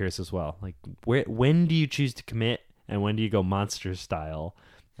was really curious as well. Like, when do you choose to commit, and when do you go monster style,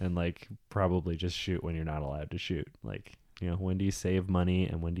 and like probably just shoot when you're not allowed to shoot? Like, when do you save money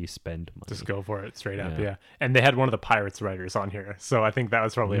and when do you spend money? Just go for it straight up. Yeah. And they had one of the Pirates writers on here. So I think that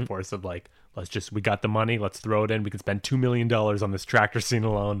was probably a force of like, we got the money. Let's throw it in. We can spend $2 million on this tractor scene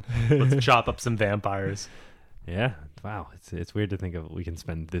alone. Let's chop up some vampires. Yeah. Wow. It's weird to think of we can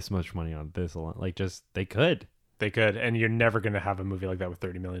spend this much money on this alone. Like they could. They could. And you're never going to have a movie like that with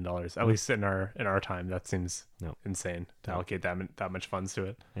 $30 million. At least in our time, that seems insane to allocate that much funds to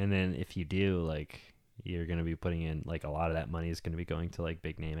it. And then if you do, like, you're going to be putting in like a lot of that money is going to be going to like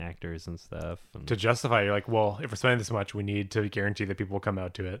big name actors and stuff. And to justify, you're like, well, if we're spending this much, we need to guarantee that people will come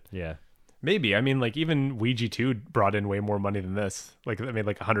out to it. Yeah. Maybe. I mean, like even Ouija 2 brought in way more money than this. Like they made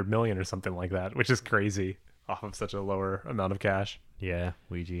like 100 million or something like that, which is crazy off of such a lower amount of cash. Yeah.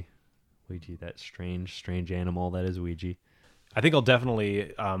 Ouija, that strange animal that is Ouija. I think I'll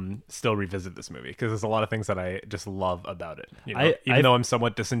definitely still revisit this movie because there's a lot of things that I just love about it. Even though I'm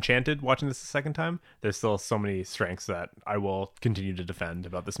somewhat disenchanted watching this the second time, there's still so many strengths that I will continue to defend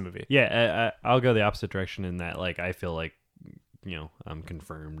about this movie. Yeah, I'll go the opposite direction in that, like, I feel like, I'm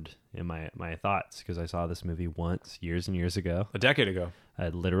confirmed in my thoughts because I saw this movie once years and years ago. A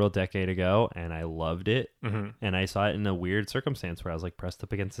literal decade ago, and I loved it. Mm-hmm. And I saw it in a weird circumstance where I was like pressed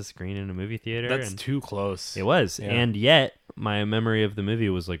up against the screen in a movie theater. That's too close. It was. Yeah. And yet my memory of the movie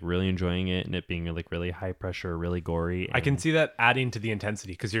was like really enjoying it and it being like really high pressure, really gory. I can see that adding to the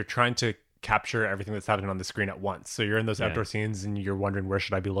intensity because you're trying to capture everything that's happening on the screen at once. So you're in those outdoor scenes and you're wondering, where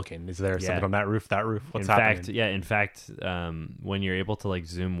should I be looking? Is there something on that roof? What's happening? In fact, when you're able to like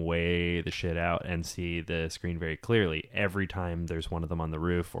zoom way the shit out and see the screen very clearly, every time there's one of them on the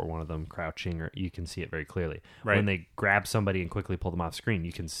roof or one of them crouching, or you can see it very clearly. Right. When they grab somebody and quickly pull them off screen,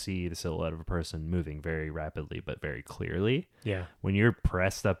 you can see the silhouette of a person moving very rapidly but very clearly. Yeah. When you're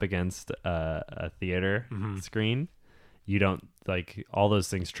pressed up against a theater screen, you don't, like, all those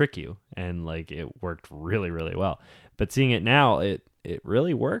things trick you, and like it worked really, really well. But seeing it now, it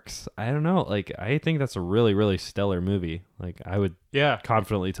really works. I don't know, like, I think that's a really, really stellar movie. Like, I would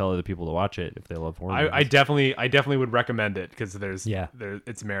confidently tell other people to watch it if they love horror movies. I definitely would recommend it because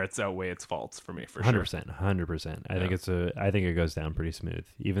its merits outweigh its faults for me, for 100%. I think it goes down pretty smooth.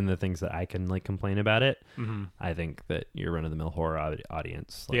 Even the things that I can like complain about it, I think that your run of the mill horror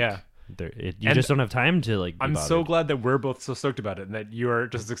audience, like, you just don't have time to like. I'm so glad that we're both so stoked about it and that you're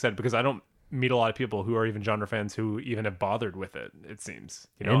just as excited, because I don't meet a lot of people who are even genre fans who even have bothered with it. It seems,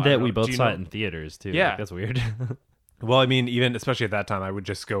 and that we both saw it in theaters too. Yeah, like, that's weird. Well, I mean, even especially at that time, I would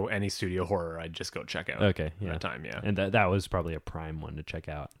just go any studio horror. I'd just go check out. Okay, yeah. That time, yeah. And that was probably a prime one to check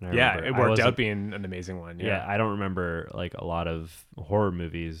out. It worked out being an amazing one. Yeah, I don't remember like a lot of horror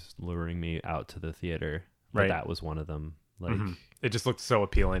movies luring me out to the theater. But that was one of them. Like, it just looked so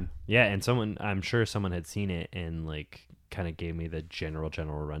appealing. Yeah, and I'm sure someone had seen it and like kind of gave me the general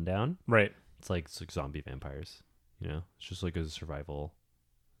rundown. Right. It's like zombie vampires. It's just like a survival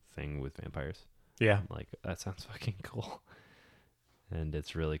thing with vampires. Yeah. I'm like, that sounds fucking cool. And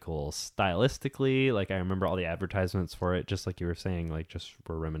it's really cool stylistically. Like, I remember all the advertisements for it, just like you were saying, like, just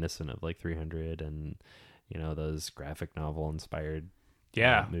were reminiscent of like 300 and those graphic novel inspired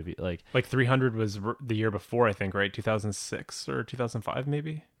Yeah. movie. Like 300 was the year before, I think, right? 2006 or 2005,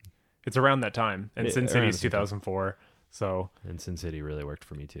 maybe. It's around that time. And Sin City's 2004. So. And Sin City really worked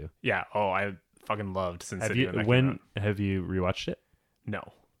for me too. Yeah. Oh, I fucking loved Sin City. Have you rewatched it? No.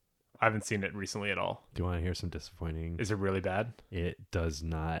 I haven't seen it recently at all. Do you want to hear some disappointing? Is it really bad? It does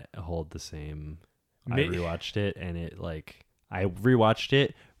not hold the same. I May- rewatched it, and I rewatched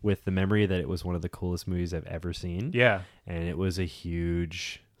it with the memory that it was one of the coolest movies I've ever seen. Yeah. And it was a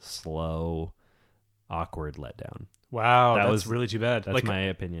huge, slow, awkward letdown. Wow, That that's was really too bad. That's my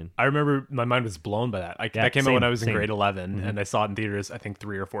opinion. I remember my mind was blown by that. Yeah, that came out when I was in same. grade 11, and I saw it in theaters, I think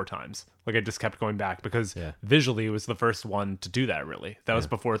 3 or 4 times. Like, I just kept going back because Yeah. visually it was the first one to do that, really. That was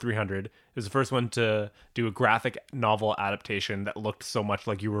before 300. It was the first one to do a graphic novel adaptation that looked so much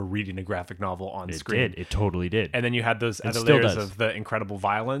like you were reading a graphic novel on It screen. did. It totally did. And then you had those other still layers does. of the incredible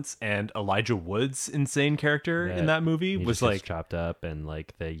violence, and Elijah Wood's insane character in that movie He was just gets like chopped up, and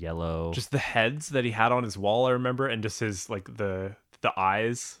like the yellow. just the heads that he had on his wall, I remember, and just his like the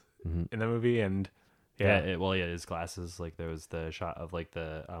eyes in the movie, and his glasses. Like there was the shot of like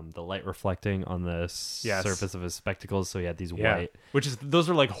the light reflecting on the surface of his spectacles, so he had these white. Which is those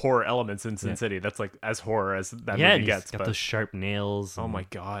are like horror elements in Sin City. That's like as horror as that movie and gets. he's got But those sharp nails. oh and my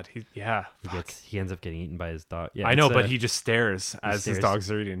god, he ends up getting eaten by his dog. Yeah, I know, it's, but he just stares as his stares.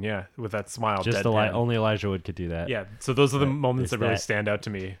 dogs are eating. Yeah, with that smile. just deadpan. only Elijah Wood could do that. Yeah, so those are the moments it's that really that- stand out to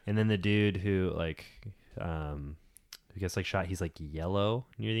me. And then the dude who who gets like shot, he's like yellow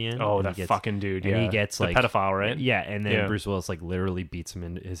near the end. Oh, and that he gets, fucking dude! and Yeah, he gets the like pedophile, right? Yeah, and then Yeah. Bruce Willis like literally beats him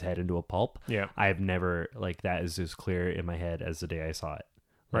in his head into a pulp. Yeah. I've never like that is as clear in my head as the day I saw it.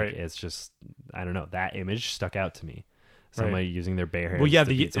 Like, Right. It's just I don't know, that image stuck out to me. Right. Somebody using their bare hands Well, yeah, to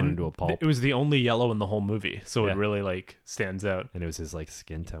beat someone into a pulp. it was the only yellow in the whole movie, so Yeah. it really like stands out. And it was his like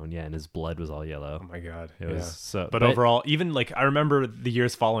skin tone, and his blood was all yellow. Oh my god, It was so. But overall, even like I remember the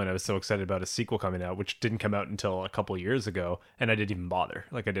years following, I was so excited about a sequel coming out, which didn't come out until a couple years ago, and I didn't even bother.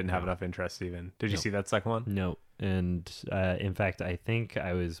 Like I didn't have enough interest even. Did you see that second one? no, and in fact, I think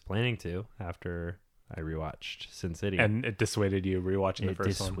I was planning to after I rewatched Sin City, And it dissuaded you rewatching the it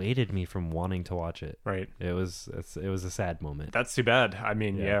first one, dissuaded me from wanting to watch it. right? It was a sad moment. That's too bad. I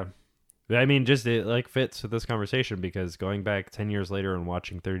mean, Yeah. I mean, just it like fits with this conversation because going back 10 years later and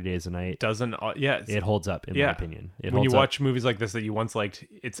watching 30 Days a Night, doesn't it's- it holds up in my yeah. opinion. It when you holds up. watch movies like this that you once liked,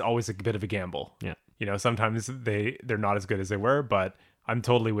 it's always a bit of a gamble. Yeah. You know, sometimes they're not as good as they were, but I'm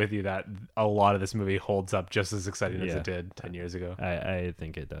totally with you that a lot of this movie holds up just as exciting as Yeah. it did 10 years ago. I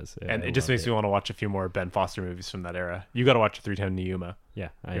think it does. And I it just love makes me want to watch a few more Ben Foster movies from that era. You got to watch 310 to Yuma. Yeah,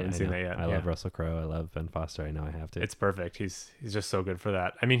 I haven't seen know. that yet, I yeah. love Russell Crowe. I love Ben Foster. I know I have to. It's perfect. He's just so good for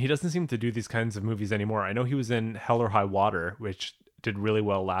that. I mean, he doesn't seem to do these kinds of movies anymore. I know he was in Hell or High Water, which did really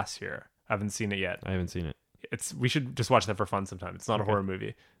well last year. I haven't seen it yet. I haven't seen it. We should just watch that for fun sometime. It's not a horror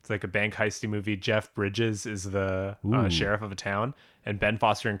movie. It's like a bank heisty movie. Jeff Bridges is the sheriff of a town, and Ben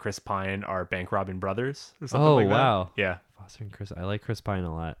Foster and Chris Pine are bank robbing brothers or something Oh, like that. wow. Yeah. Foster and Chris. I like Chris Pine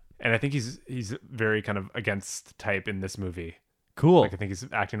a lot. And I think he's very kind of against type in this movie. Cool. Like I think he's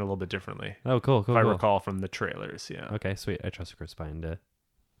acting a little bit differently. Oh, cool. if I recall from the trailers, yeah. Okay, sweet. I trust Chris Pine to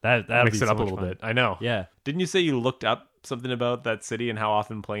that'll Mix be it so up a much little fun. bit. I know. Yeah. Didn't you say you looked up something about that city and how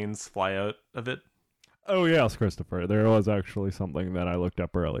often planes fly out of it? Oh, yes, Christopher. There was actually something that I looked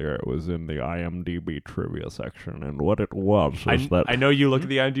up earlier. It was in the IMDb trivia section, and what it was is that... I know you look at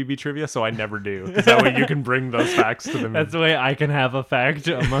the IMDb trivia, so I never do. Because that way you can bring those facts to them. That's the way I can have a fact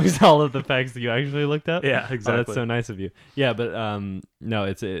amongst all of the facts that you actually looked up. Yeah, Oh, exactly. that's so nice of you. Yeah, but no,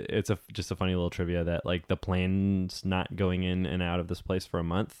 it's just a funny little trivia that like the plane's not going in and out of this place for a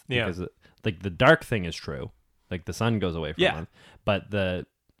month. Yeah. Because like the dark thing is true, like the sun goes away for Yeah. a month, but the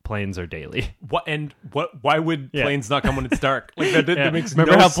planes are daily. Why would Yeah. planes not come when it's dark? Like that Yeah. makes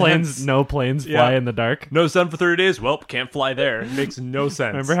Remember no how sense. no planes Yeah. fly in the dark? No sun for 30 days? Well, can't fly there. It makes no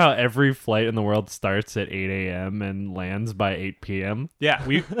sense. Remember how every flight in the world starts at 8 a.m. and lands by 8 p.m.? Yeah,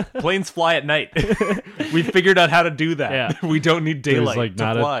 planes fly at night. We figured out how to do that. Yeah. We don't need daylight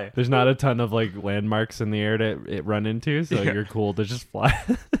to fly. There's not a ton of like landmarks in the air to run into, so Yeah. you're cool to just fly.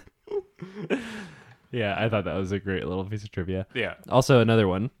 Yeah, I thought that was a great little piece of trivia. Yeah. Also, another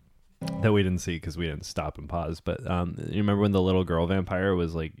one that we didn't see because we didn't stop and pause. But you remember when the little girl vampire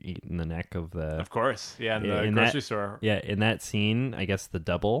was like eating the neck of the? Of course. Yeah, in the in grocery that- store. Yeah, in that scene, I guess the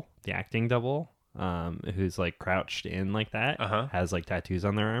acting double, who's like crouched in like that, Uh-huh. has like tattoos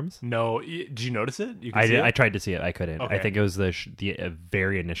on their arms. No, did you notice it? You can I see did. it? I tried to see it. I couldn't. Okay. I think it was the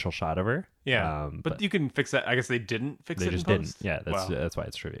very initial shot of her. Yeah, but you can fix that. I guess they didn't fix they it just in didn't. post? Yeah, Wow. that's why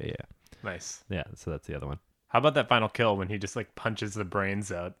it's trivia. Yeah, Nice. yeah. So that's the other one. How about that final kill when he just like punches the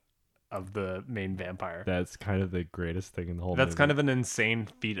brains out of the main vampire. That's kind of the greatest thing in the whole That's movie. kind of an insane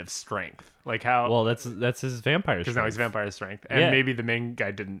feat of strength. Like how Well, that's his vampire because now he's strength. vampire strength, and Yeah. maybe the main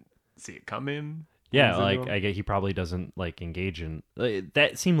guy didn't see it coming. Yeah, Runs into like him. I get he probably doesn't like engage in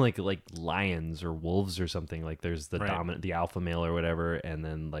that seemed like lions or wolves or something. Like there's the Right. dominant, the alpha male or whatever, and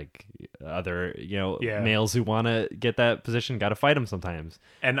then like other Yeah. males who want to get that position got to fight them sometimes.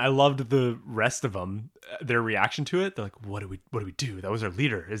 And I loved the rest of them. Their reaction to it. They're like, "What do we do? That was our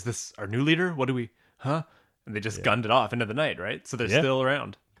leader. Is this our new leader? What do we? Huh?" And they just gunned it off into the night. Right. So they're Yeah. still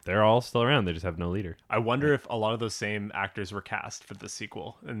around. They're all still around. They just have no leader. I wonder if a lot of those same actors were cast for the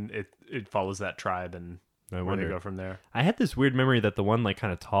sequel, and it follows that tribe and I where wonder. they go from there. I had this weird memory that the one like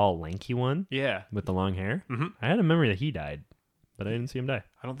kind of tall, lanky one Yeah, with the long hair. Mhm. I had a memory that he died, but I didn't see him die.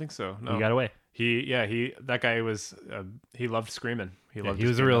 I don't think so. No, He got away. that guy was he loved screaming. He loved. He to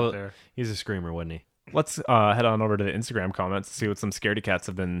was a scream out real. there. He's a screamer, wasn't he? Let's head on over to the Instagram comments to see what some scaredy cats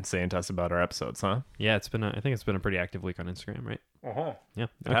have been saying to us about our episodes, huh? Yeah, it's been. I think it's been a pretty active week on Instagram, right? Uh-huh. Yeah.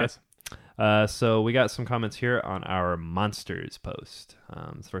 It has. So we got some comments here on our monsters post.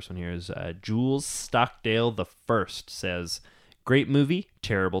 The first one here is Jules Stockdale the First says, "Great movie,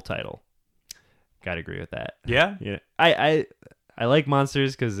 terrible title." Gotta agree with that. Yeah, Yeah, I like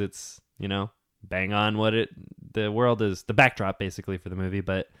monsters because it's bang on what the world is, the backdrop basically for the movie,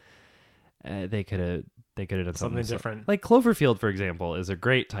 but they could have done something something different. Like Cloverfield, for example, is a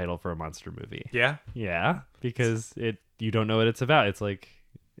great title for a monster movie. Yeah, Yeah, because you don't know what it's about. It's like,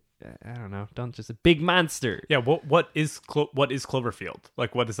 I don't know, don't just a big monster. yeah. What is Cloverfield?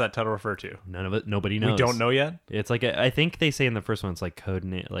 Like, what does that title refer to? None of it. Nobody knows. We don't know yet. It's like I think they say in the first one it's like code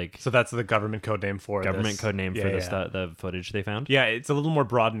name, like So that's the government code name for government this. code name Yeah, for yeah. the footage they found. Yeah, it's a little more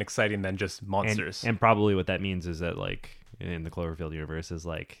broad and exciting than just And, monsters. and probably what that means is that like in the Cloverfield universe is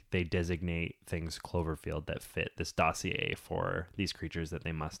like they designate things Cloverfield that fit this dossier for these creatures that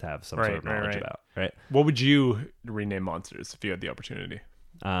they must have some sort of Right, right, knowledge right. about. Right. What would you rename monsters if you had the opportunity?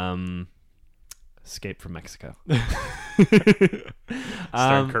 Escape from Mexico.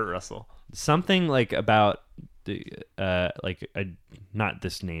 Starring Kurt Russell. Something like about the not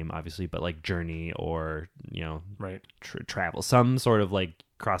this name obviously, but like journey or Right. travel, some sort of like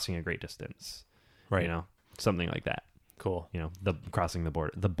crossing a great distance. Right. Something like that. Cool. The crossing the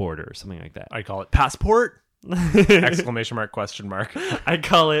border, or something like that. I call it passport. Exclamation mark, question mark. I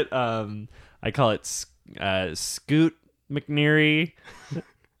call it Scoot McNeary.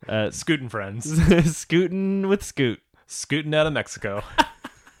 Scootin' friends. Scootin' with Scoot. Scooting out of Mexico.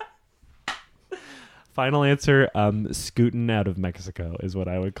 Final answer, scootin' out of Mexico is what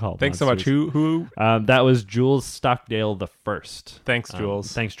I would call. Thanks so much. monsters. Who? That was Jules Stockdale the First. Thanks,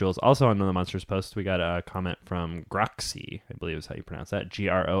 Jules. Thanks, Jules. Also on the Monsters post, we got a comment from Groxee, I believe is how you pronounce that.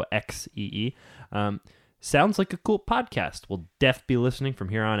 Groxee. Sounds like a cool podcast. We'll def be listening from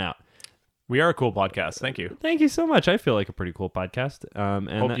here on out. We are a cool podcast. Thank you. Thank you so much. I feel like a pretty cool podcast. And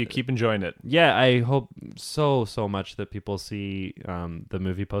Hope you keep enjoying it. Yeah, I hope so much that people see the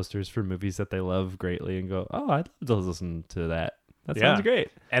movie posters for movies that they love greatly and go, "Oh, I'd love to listen to that. That Yeah. sounds great."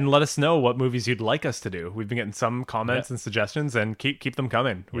 And let us know what movies you'd like us to do. We've been getting some comments and suggestions, and keep them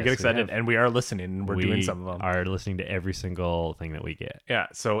coming. We Yes, get we excited, have. and we are listening, and we're We doing some of them. are listening to every single thing that we get. Yeah,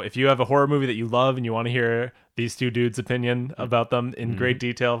 so if you have a horror movie that you love and you want to hear these two dudes' opinion about them in great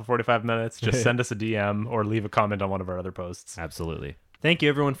detail for 45 minutes, just send us a DM or leave a comment on one of our other posts. Absolutely. Thank you,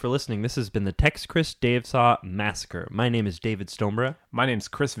 everyone, for listening. This has been the Tex Chris Dave Saw Massacre. My name is David Stoneborough. My name's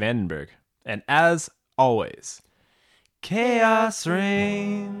Chris Vandenberg, and as always, chaos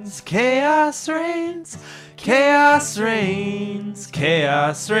reigns, chaos reigns, chaos reigns,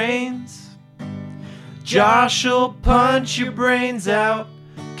 chaos reigns. Josh'll punch your brains out,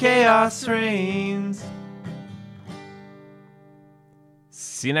 chaos reigns.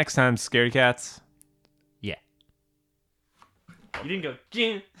 See you next time, scaredy cats. Yeah. You didn't go,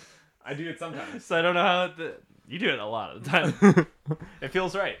 "Jing." I do it sometimes. So I don't know how you do it a lot of the time. It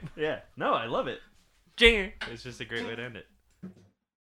feels right. Yeah. No, I love it. Jing. It's just a great way to end it.